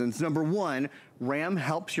couple of reasons. Number one, RAM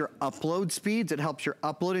helps your upload speeds. It helps your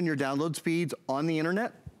upload and your download speeds on the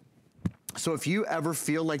internet. So if you ever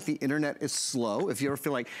feel like the internet is slow, if you ever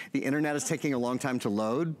feel like the internet is taking a long time to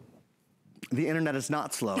load, the internet is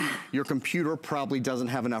not slow. Your computer probably doesn't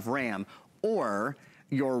have enough RAM, or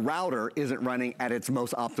your router isn't running at its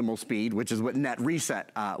most optimal speed, which is what Net Reset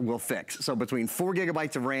will fix. So between 4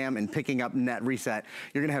 gigabytes of RAM and picking up Net Reset,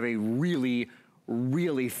 you're gonna have a really,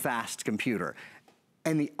 really fast computer.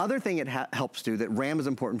 And the other thing it helps do that RAM is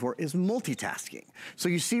important for is multitasking. So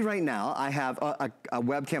you see right now, I have a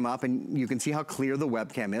webcam up, and you can see how clear the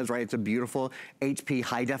webcam is, right? It's a beautiful HP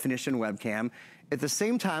high definition webcam. At the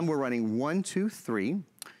same time, we're running 1, 2, 3,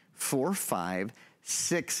 4, 5,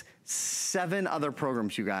 6, 7 other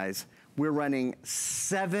programs, you guys. We're running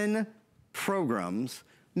 7 programs,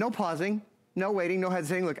 no pausing, no waiting, no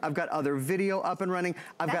hesitating. Look, I've got other video up and running.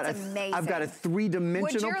 I've got a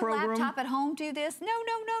 3-dimensional program. Would your laptop at home do this? No,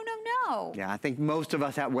 no, no, no, no. Yeah, I think most of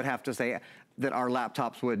us would have to say that our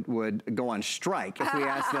laptops would go on strike if we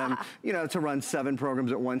asked them, you know, to run 7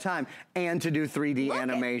 programs at one time and to do 3D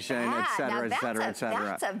animation, et cetera, et cetera, et cetera.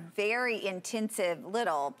 That's a very intensive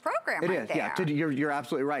little program right there. It is, yeah. You're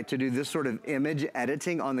absolutely right. To do this sort of image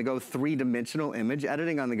editing on the go, 3-dimensional image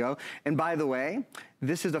editing on the go. And by the way,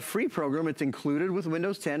 this is a free program. It's included with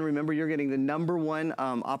Windows 10. Remember, you're getting the #1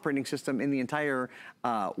 operating system in the entire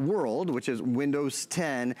world, which is Windows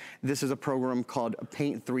 10. This is a program called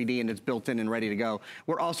Paint 3D, and it's built in and ready to go.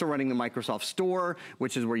 We're also running the Microsoft Store,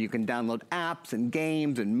 which is where you can download apps and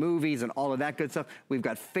games and movies and all of that good stuff. We've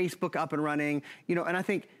got Facebook up and running, you know, and I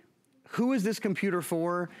think, who is this computer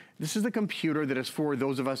for? This is the computer that is for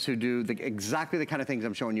those of us who do exactly the kind of things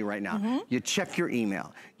I'm showing you right now. You check your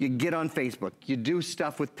email, you get on Facebook, you do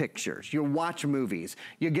stuff with pictures, you watch movies,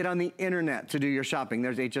 you get on the internet to do your shopping.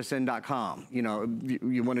 There's hsn.com. You know,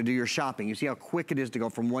 you want to do your shopping. You see how quick it is to go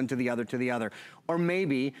from one to the other to the other. Or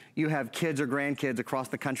maybe you have kids or grandkids across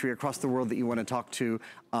the country, across the world that you want to talk to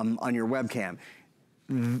on your webcam.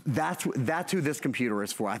 That's who this computer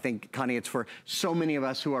is for. I think, Connie, it's for so many of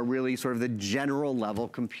us who are really sort of the general level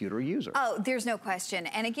computer user. Oh, there's no question.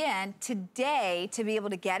 And again, today, to be able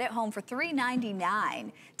to get it home for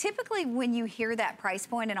 $399, typically when you hear that price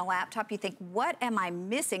point in a laptop, you think, what am I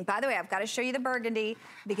missing? By the way, I've got to show you the burgundy,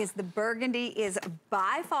 because the burgundy is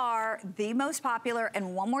by far the most popular.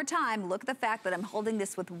 And one more time, look at the fact that I'm holding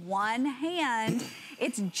this with one hand.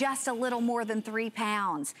 It's just a little more than 3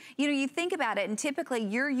 pounds. You know, you think about it, and typically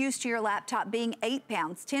you're used to your laptop being 8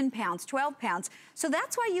 pounds, 10 pounds, 12 pounds. So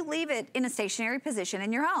that's why you leave it in a stationary position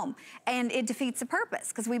in your home. And it defeats the purpose,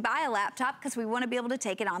 because we buy a laptop because we want to be able to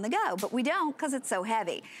take it on the go, but we don't because it's so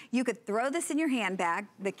heavy. You could throw this in your handbag,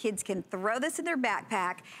 the kids can throw this in their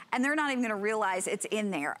backpack, and they're not even going to realize it's in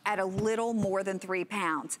there at a little more than 3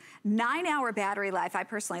 pounds. 9-hour battery life, I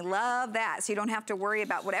personally love that, so you don't have to worry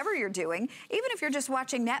about whatever you're doing, even if you're just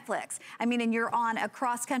watching Netflix. I mean, and you're on a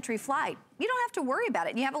cross-country flight. You don't have to worry about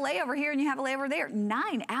it. And you have a layover here and you have a layover there.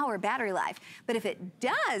 9-hour battery life. But if it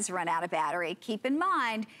does run out of battery, keep in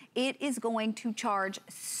mind, it is going to charge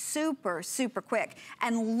super, super quick.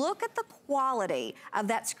 And look at the quality of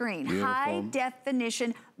that screen. Beautiful. High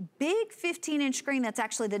definition, big 15-inch screen. That's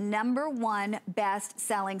actually the #1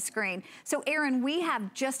 best-selling screen. So, Aaron, we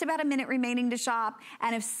have just about a minute remaining to shop.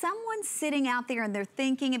 And if someone's sitting out there and they're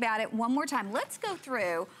thinking about it, one more time, let's go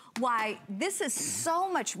through why this is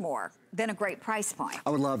so much more than a great price point. I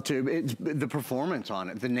would love to. It's the performance on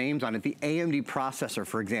it, the names on it, the AMD processor,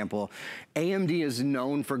 for example. AMD is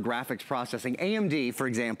known for graphics processing. AMD, for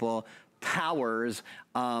example, powers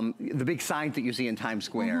the big signs that you see in Times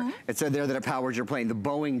Square. It said there that it powers your plane, the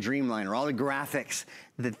Boeing Dreamliner, all the graphics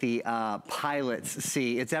that the pilots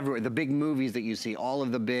see. It's everywhere. The big movies that you see, all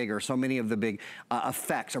of the big, or so many of the big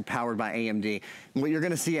effects are powered by AMD. And what you're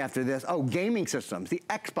gonna see after this, gaming systems, the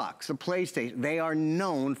Xbox, the PlayStation, they are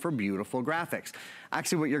known for beautiful graphics.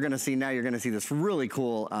 Actually, what you're gonna see now, you're gonna see this really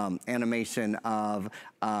cool animation of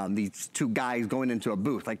these 2 guys going into a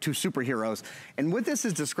booth, like 2 superheroes. And what this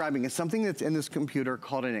is describing is something that's in this computer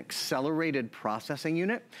called an accelerated processing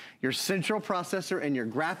unit. Your central processor and your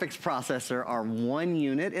graphics processor are one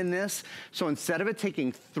unit in this. So instead of it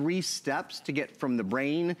taking 3 steps to get from the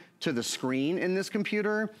brain to the screen in this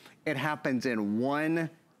computer, it happens in 1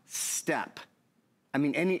 step. I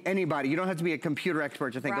mean, anybody, you don't have to be a computer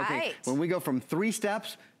expert to think, okay, when we go from 3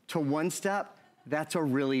 steps to 1 step, That's a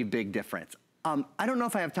really big difference. I don't know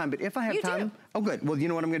if I have time, but if I have time, oh good. Well, you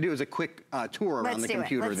know what I'm gonna do is a quick tour around the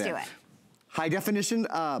computer. Let's do it. High definition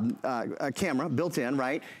camera built in,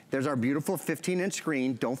 right? There's our beautiful 15-inch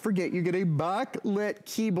screen. Don't forget, you get a backlit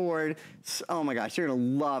keyboard. Oh my gosh, you're gonna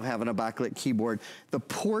love having a backlit keyboard. The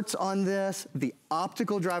ports on this, the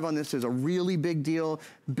optical drive on this is a really big deal.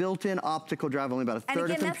 Built-in optical drive, only about a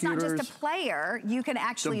third of computers. And again, that's not just a player. You can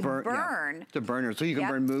actually burn. Yeah, to burner. So you can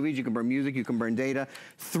burn movies, you can burn music, you can burn data.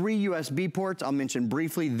 3 USB ports, I'll mention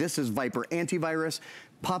briefly. This is Viper antivirus.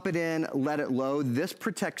 Pop it in, let it load. This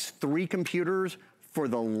protects 3 computers for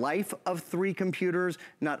the life of 3 computers,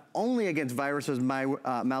 not only against viruses,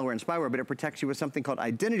 malware, and spyware, but it protects you with something called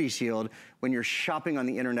Identity Shield when you're shopping on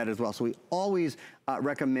the internet as well. So we always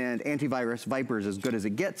recommend antivirus. Viper is as good as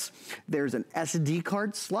it gets. There's an SD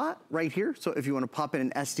card slot right here. So if you want to pop in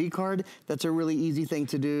an SD card, that's a really easy thing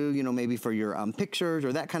to do, you know, maybe for your pictures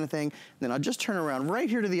or that kind of thing. Then I'll just turn around right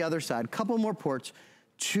here to the other side, couple more ports,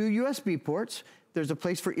 2 USB ports. There's a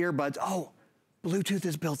place for earbuds. Oh, Bluetooth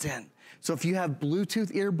is built in. So if you have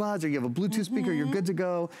Bluetooth earbuds or you have a Bluetooth speaker, you're good to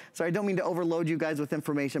go. Sorry, I don't mean to overload you guys with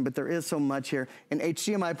information, but there is so much here. An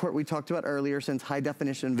HDMI port we talked about earlier, sends high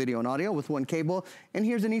definition video and audio with 1 cable. And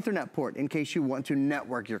here's an Ethernet port in case you want to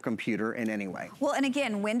network your computer in any way. Well, and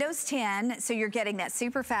again, Windows 10, so you're getting that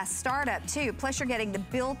super fast startup too. Plus you're getting the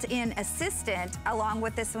built-in assistant along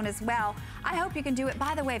with this one as well. I hope you can do it.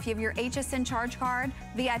 By the way, if you have your HSN charge card,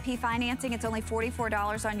 VIP financing, it's only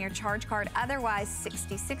 $44 on your charge card. Otherwise,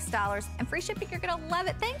 $66. And free shipping, you're gonna love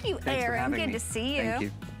it. Thank you, Aaron. Good to see you. Thank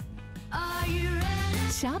you. Are you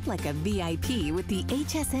ready? Shop like a VIP with the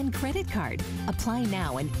HSN credit card. Apply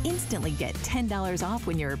now and instantly get $10 off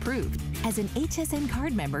when you're approved. As an HSN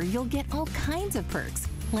card member, you'll get all kinds of perks,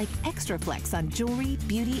 like extra flex on jewelry,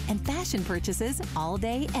 beauty, and fashion purchases all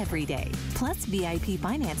day, every day. Plus VIP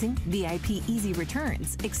financing, VIP easy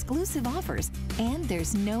returns, exclusive offers, and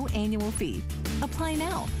there's no annual fee. Apply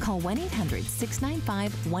now. Call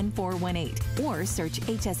 1-800-695-1418 or search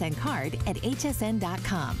HSN card at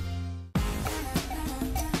hsn.com.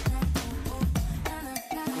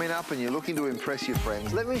 Coming up and you're looking to impress your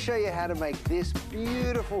friends, let me show you how to make this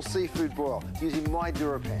beautiful seafood broil using my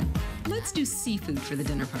DuraPan. Let's do seafood for the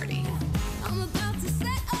dinner party. I'm about to set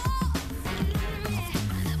off. I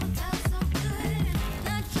never felt so good.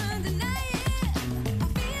 Not trying to deny it. I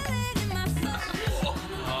feel it in my soul.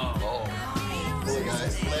 Hey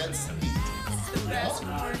guys, let's eat. It's the best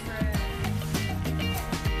boyfriend.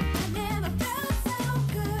 I never felt so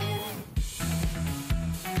good.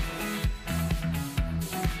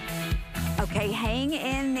 Okay, hang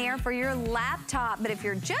in there for your laptop. But if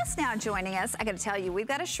you're just now joining us, I gotta tell you, we've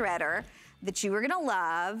got a shredder that you are gonna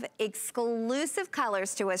love. Exclusive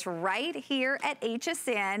colors to us right here at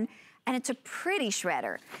HSN. And it's a pretty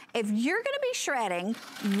shredder. If you're gonna be shredding,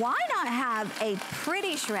 why not have a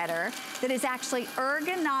pretty shredder that is actually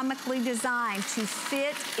ergonomically designed to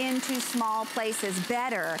fit into small places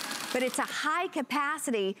better, but it's a high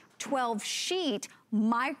capacity 12 sheet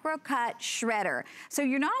micro cut shredder. So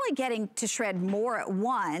you're not only getting to shred more at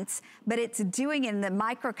once, but it's doing in the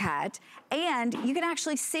micro cut, and you can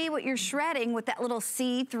actually see what you're shredding with that little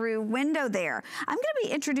see-through window there. I'm gonna be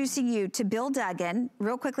introducing you to Bill Duggan.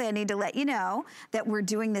 Real quickly, I need to let you know that we're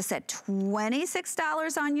doing this at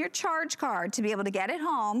 $26 on your charge card to be able to get it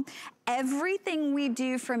home. Everything we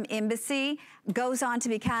do from Embassy goes on to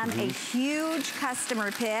become a huge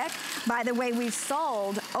customer pick. By the way, we've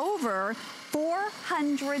sold over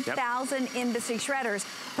 400,000 Embassy shredders.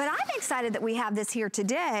 But I'm excited that we have this here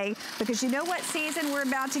today because you know what season we're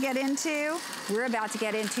about to get into? We're about to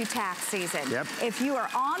get into tax season. If you are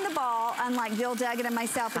on the ball, unlike Bill Duggan and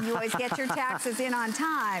myself, and you always get your taxes in on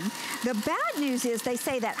time, the bad news is they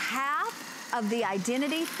say that half of the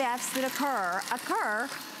identity thefts that occur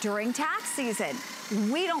during tax season.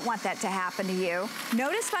 We don't want that to happen to you.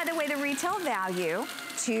 Notice, by the way, the retail value,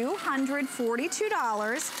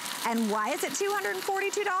 $242. And why is it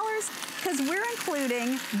 $242? Because we're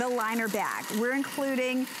including the liner bag. We're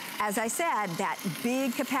including, as I said, that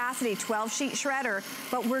big capacity 12 sheet shredder,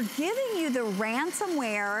 but we're giving you the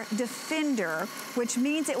ransomware defender, which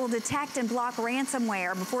means it will detect and block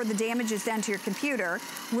ransomware before the damage is done to your computer.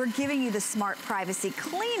 We're giving you the smart privacy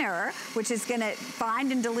cleaner, which is gonna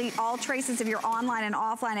find and delete all traces of your online and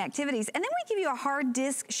offline activities. And then we give you a hard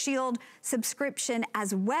disk shield subscription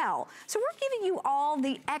as well. So we're giving you all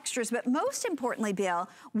the extra extras, but most importantly, Bill,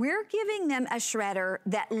 we're giving them a shredder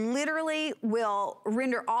that literally will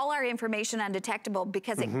render all our information undetectable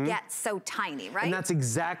because it gets so tiny, right? And that's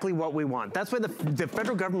exactly what we want. That's why the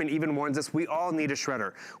federal government even warns us we all need a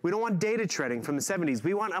shredder. We don't want data shredding from the 70s.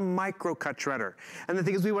 We want a micro cut shredder. And the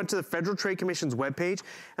thing is, we went to the Federal Trade Commission's webpage,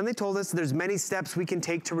 and they told us there's many steps we can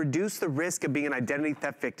take to reduce the risk of being an identity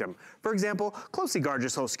theft victim. For example, closely guard your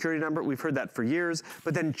social security number. We've heard that for years,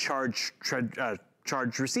 but then charge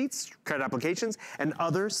receipts, credit applications, and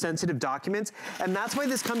other sensitive documents. And that's why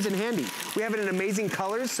this comes in handy. We have it in amazing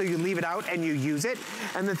colors, so you leave it out and you use it.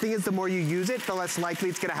 And the thing is, the more you use it, the less likely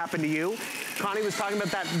it's gonna happen to you. Connie was talking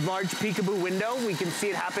about that large peekaboo window. We can see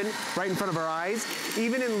it happen right in front of our eyes.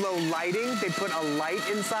 Even in low lighting, they put a light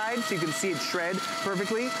inside so you can see it shred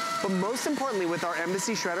perfectly. But most importantly, with our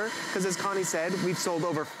Embassy shredder, because as Connie said, we've sold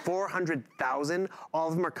over 400,000. All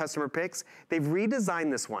of them are customer picks. They've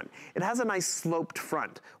redesigned this one. It has a nice sloped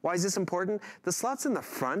front. Why is this important? The slot's in the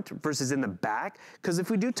front versus in the back, because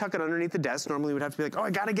if we do tuck it underneath the desk, normally we'd have to be like, oh,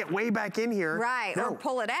 I gotta get way back in here. Right, or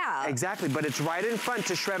pull it out. Exactly, but it's right in front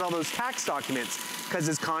to shred all those tax documents, because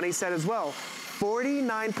as Connie said as well,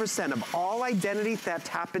 49% of all identity theft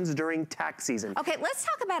happens during tax season. Okay, let's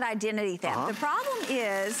talk about identity theft. The problem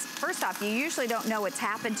is, first off, you usually don't know what's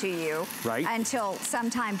happened to you until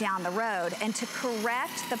sometime down the road. And to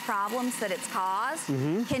correct the problems that it's caused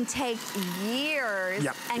can take years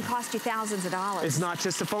and cost you thousands of dollars. It's not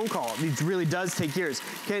just a phone call. It really does take years.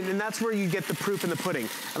 Okay, and that's where you get the proof in the pudding.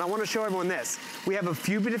 And I want to show everyone this. We have a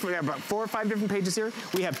few different, we have about 4 or 5 different pages here.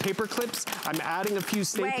 We have paper clips. I'm adding a few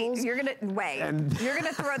staples. Wait, you're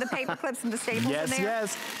gonna throw the paper clips and the staples in there?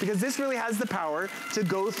 Yes, because this really has the power to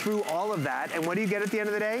go through all of that. And what do you get at the end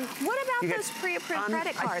of the day? What about those pre-approved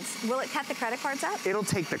credit cards? Will it cut the credit cards up? It'll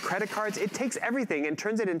take the credit cards, it takes everything and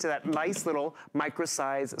turns it into that nice little micro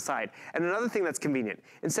size side. And another thing that's convenient,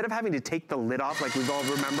 instead of having to take the lid off like we've all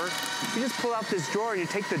remember, you just pull out this drawer and you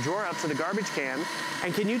take the drawer out to the garbage can.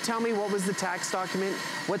 And can you tell me what was the tax document?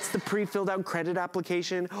 What's the pre-filled out credit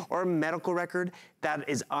application or a medical record? That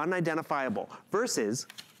is unidentifiable. Versus,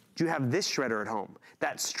 you have this shredder at home,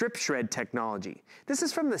 that strip shred technology. This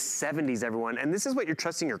is from the 70s, everyone, and this is what you're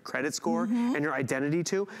trusting your credit score and your identity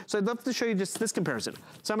to. So I'd love to show you just this comparison.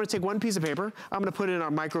 So I'm gonna take one piece of paper, I'm gonna put it in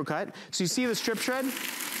our micro cut. So you see the strip shred?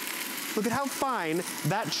 Look at how fine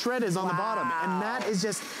that shred is on the bottom. And that is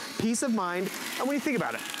just peace of mind. And when you think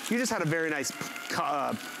about it, you just had a very nice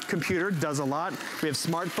computer, does a lot. We have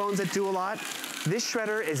smartphones that do a lot. This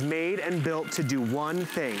shredder is made and built to do one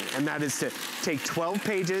thing, and that is to take 12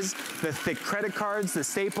 pages, the thick credit cards, the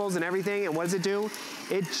staples and everything, and what does it do?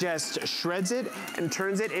 It just shreds it and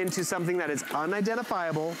turns it into something that is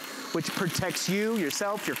unidentifiable, which protects you,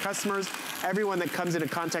 yourself, your customers, everyone that comes into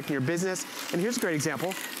contact in your business. And here's a great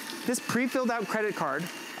example. This pre-filled out credit card,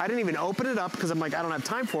 I didn't even open it up because I'm like, I don't have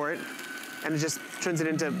time for it. And it just turns it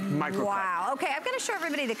into micro. Wow, okay, I'm gonna show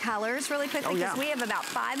everybody the colors really quickly because we have about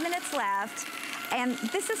 5 minutes left. And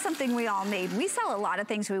this is something we all need. We sell a lot of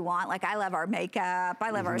things we want. Like I love our makeup, I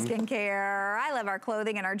love our skincare, I love our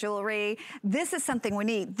clothing and our jewelry. This is something we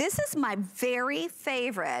need. This is my very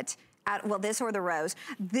favorite, well, this or the rose.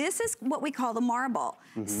 This is what we call the marble.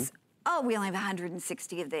 Oh, we only have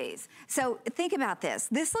 160 of these. So think about this.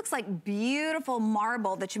 This looks like beautiful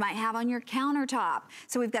marble that you might have on your countertop.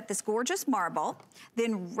 So we've got this gorgeous marble.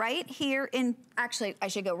 Then right here actually I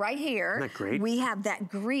should go right here. Isn't that great? We have that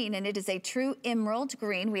green and it is a true emerald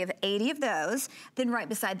green. We have 80 of those. Then right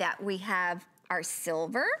beside that we have our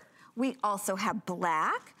silver. We also have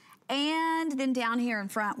black. And then down here in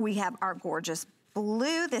front we have our gorgeous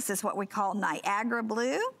blue. This is what we call Niagara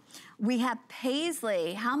blue. We have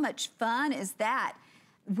paisley. How much fun is that?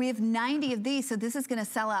 We have 90 of these, so this is gonna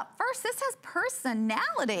sell out. First, this has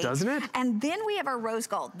personality. Doesn't it? And then we have our rose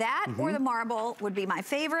gold. That or the marble would be my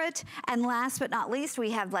favorite. And last but not least,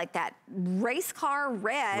 we have like that race car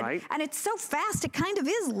red. And it's so fast, it kind of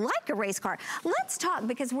is like a race car. Let's talk,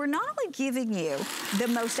 because we're not only giving you the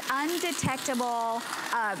most undetectable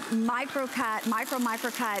micro cut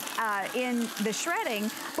in the shredding,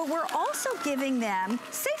 but we're also giving them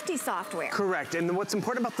safety software. Correct, and what's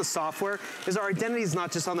important about the software is our identity is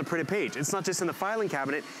not just on the printed page. It's not just in the filing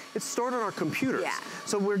cabinet, it's stored on our computers.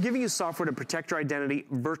 So we're giving you software to protect your identity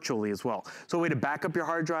virtually as well. So a way to back up your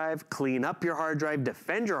hard drive, clean up your hard drive,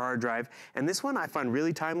 defend your hard drive, and this one I find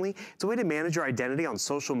really timely. It's a way to manage your identity on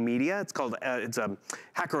social media. It's called, it's a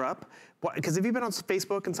Hacker Up. Because if you've been on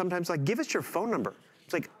Facebook and sometimes like, give us your phone number.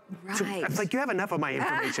 It's like, it's like you have enough of my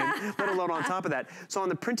information, let alone on top of that. So on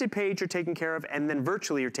the printed page, you're taken care of, and then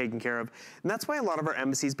virtually you're taken care of. And that's why a lot of our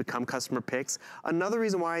embassies become customer picks. Another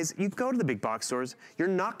reason why is you go to the big box stores, you're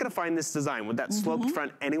not gonna find this design with that sloped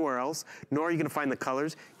front anywhere else, nor are you gonna find the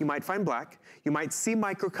colors. You might find black. You might see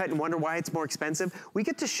microcut and wonder why it's more expensive. We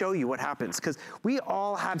get to show you what happens, because we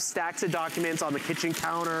all have stacks of documents on the kitchen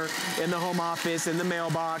counter, in the home office, in the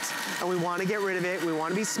mailbox, and we wanna get rid of it. We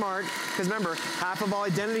wanna be smart, because remember, half of all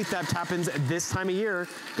identity theft happens at this time of year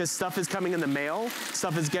because stuff is coming in the mail,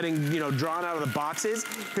 stuff is getting, drawn out of the boxes.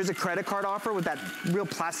 Here's a credit card offer with that real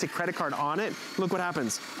plastic credit card on it. Look what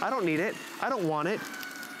happens. I don't need it. I don't want it.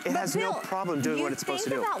 It has no problem doing what it's supposed to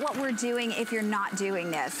do. Think about what we're doing if you're not doing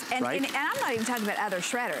this. And I'm not even talking about other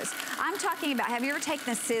shredders. I'm talking about, have you ever taken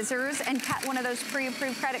the scissors and cut one of those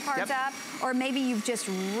pre-approved credit cards up? Or maybe you've just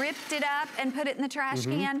ripped it up and put it in the trash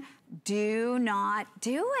can? Do not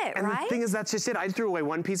do it, and the thing is, that's just it. I threw away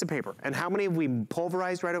one piece of paper. And how many have we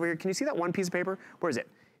pulverized right over here? Can you see that one piece of paper? Where is it?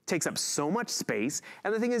 Takes up so much space.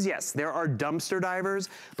 And the thing is, yes, there are dumpster divers,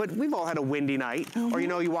 but we've all had a windy night. Or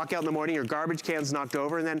you walk out in the morning, your garbage can's knocked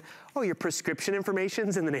over, and then, oh, your prescription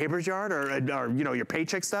information's in the neighbor's yard, or your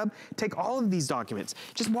paycheck stub. Take all of these documents.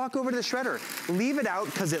 Just walk over to the shredder. Leave it out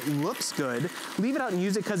because it looks good. Leave it out and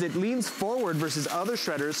use it because it leans forward versus other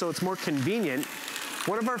shredders, so it's more convenient.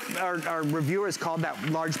 One of our reviewers called that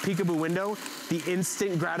large peekaboo window the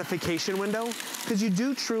instant gratification window, because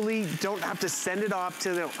you truly don't have to send it off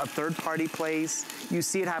to a third-party place. You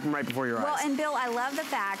see it happen right before your eyes. Well, and Bill, I love the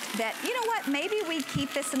fact that, you know what, maybe we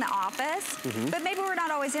keep this in the office, but maybe we're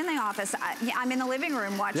not always in the office. I'm in the living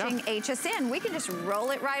room watching HSN. We can just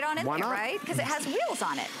roll it right on in there, right? Because it has wheels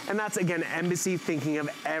on it. And that's, again, Embassy thinking of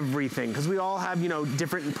everything, because we all have,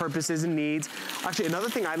 different purposes and needs. Actually, another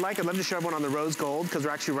thing I'd love to show everyone on the rose gold, because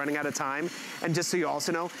we're actually running out of time. And just so you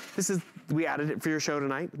also know, we added it for your show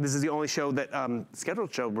tonight. This is the only show that,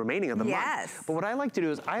 scheduled show remaining of the month. But what I like to do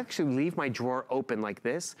is I actually leave my drawer open like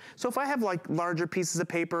this. So if I have like larger pieces of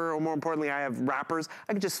paper, or more importantly, I have wrappers,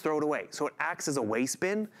 I can just throw it away. So it acts as a waste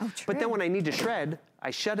bin. But then when I need to shred, I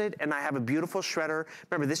shut it and I have a beautiful shredder.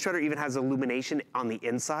 Remember, this shredder even has illumination on the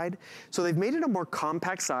inside. So they've made it a more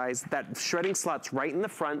compact size. That shredding slot's right in the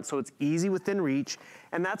front, so it's easy within reach.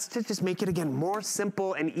 And that's to just make it, again, more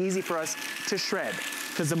simple and easy for us to shred.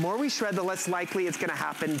 Because the more we shred, the less likely it's gonna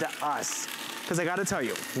happen to us. Because I gotta tell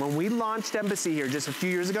you, when we launched Embassy here just a few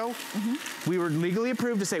years ago, we were legally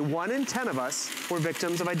approved to say 1 in 10 of us were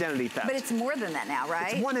victims of identity theft. But it's more than that now,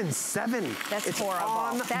 right? It's 1 in 7. That's it's horrible.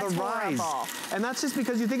 On That's the rise. horrible. And that's just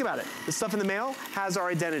because you think about it. The stuff in the mail has our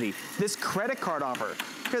identity. This credit card offer,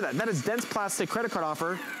 hear that? That is dense plastic credit card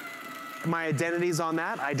offer. My identity's on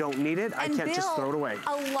that. I don't need it. I can't just throw it away.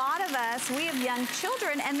 A lot of us, we have young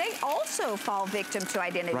children, and they also fall victim to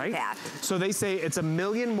identity theft. So they say it's 1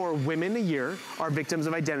 million more women a year are victims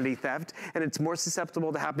of identity theft, and it's more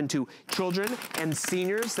susceptible to happen to children and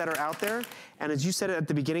seniors that are out there. And as you said at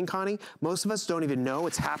the beginning, Connie, most of us don't even know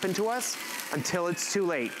it's happened to us until it's too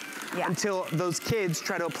late. Until those kids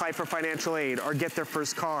try to apply for financial aid or get their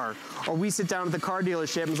first car. Or we sit down at the car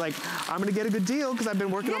dealership and it's like, I'm gonna get a good deal because I've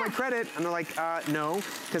been working on my credit. And they're like, no,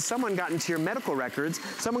 because someone got into your medical records,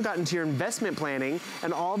 someone got into your investment planning,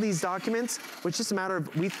 and all these documents, it's just a matter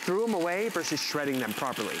of we threw them away versus shredding them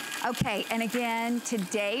properly. Okay, and again,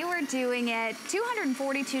 today we're doing it,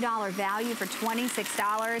 $242 value for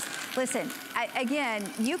 $26. Listen, again,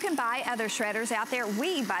 you can buy other shredders out there.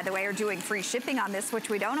 We, by the way, are doing free shipping on this, which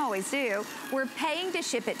we don't always do. We're paying to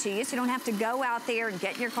ship it to you, so you don't have to go out there and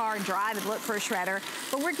get in your car and drive and look for a shredder,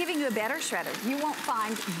 but we're giving you a better shredder. You won't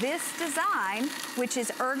find this design, which is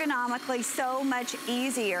ergonomically so much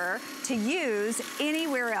easier to use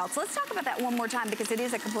anywhere else. Let's talk about that one more time because it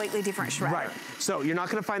is a completely different shredder. Right, so you're not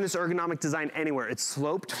gonna find this ergonomic design anywhere. It's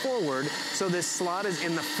sloped forward, so this slot is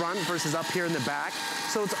in the front versus up here in the back,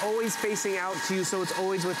 so it's always facing out to you, so it's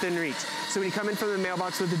always within reach. So when you come in from the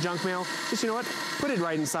mailbox with the junk mail, just, you know what, put it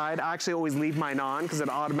right inside. I actually always leave mine on because of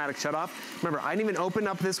the automatic shut off. Remember, I didn't even open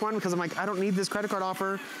up this one because I'm like, I don't need this credit card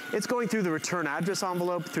offer. It's going through the return address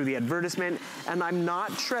envelope, through the advertisement, and I'm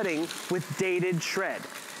not shredding with dated shred.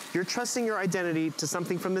 You're trusting your identity to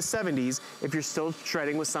something from the 70s if you're still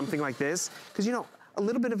shredding with something like this, because you know, a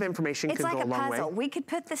little bit of information can go a long way. It's like a puzzle. We could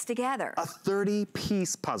put this together. A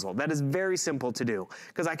 30-piece puzzle. That is very simple to do.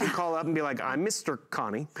 Because I could call up and be like, I'm Mr.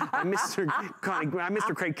 Connie. I'm Mr. Connie. I'm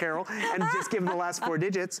Mr. Craig-Carroll. And just give them the last 4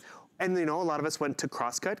 digits. And you know, a lot of us went to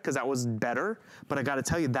crosscut because that was better, but I gotta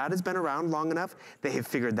tell you, that has been around long enough. They have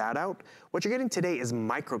figured that out. What you're getting today is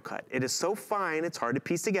microcut. It is so fine, it's hard to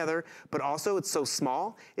piece together, but also it's so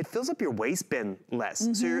small, it fills up your waste bin less.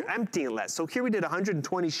 So you're emptying it less. So here we did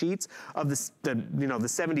 120 sheets of the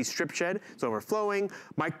 70 strip shed. It's overflowing,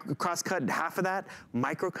 crosscut, half of that.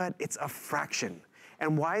 Microcut, it's a fraction.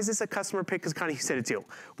 And why is this a customer pick? Because Connie, you said it too.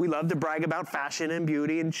 We love to brag about fashion and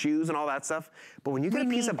beauty and shoes and all that stuff. But when you get a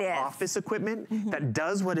piece of office equipment that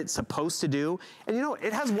does what it's supposed to do, and you know,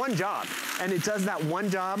 it has one job, and it does that one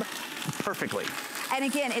job perfectly. And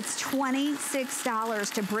again, it's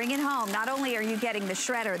 $26 to bring it home. Not only are you getting the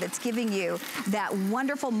shredder that's giving you that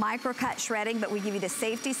wonderful microcut shredding, but we give you the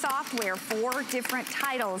safety software, 4 different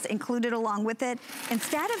titles included along with it.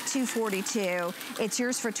 Instead of $242, it's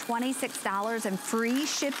yours for $26 and free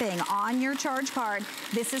shipping on your charge card.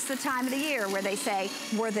 This is the time of the year where they say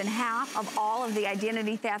more than half of all of the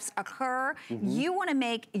identity thefts occur. You want to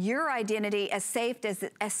make your identity as safe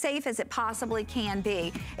as it possibly can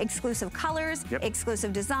be. Exclusive colors,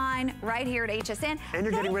 exclusive design, right here at HSN. And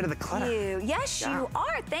you're getting rid of the clutter. Yes, you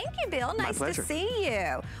are. Thank you, Bill. Nice to see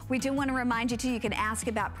you. We do want to remind you, too, you can ask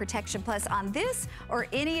about Protection Plus on this or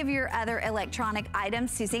any of your other electronic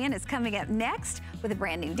items. Suzanne is coming up next with a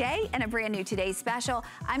brand new day and a brand new Today Special.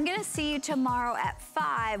 I'm going to see you tomorrow at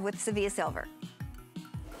 5 with Sevilla Silver.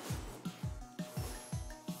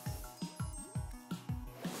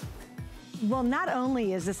 Well, not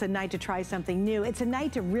only is this a night to try something new, it's a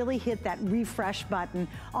night to really hit that refresh button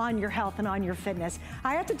on your health and on your fitness.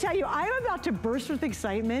 I have to tell you, I'm about to burst with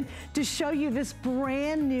excitement to show you this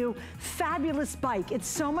brand new, fabulous bike. It's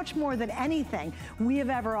so much more than anything we have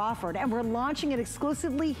ever offered, and we're launching it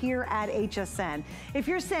exclusively here at HSN. If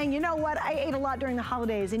you're saying, you know what, I ate a lot during the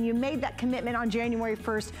holidays, and you made that commitment on January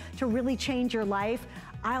 1st to really change your life,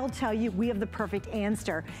 I'll tell you, we have the perfect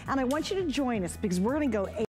answer. And I want you to join us because we're gonna go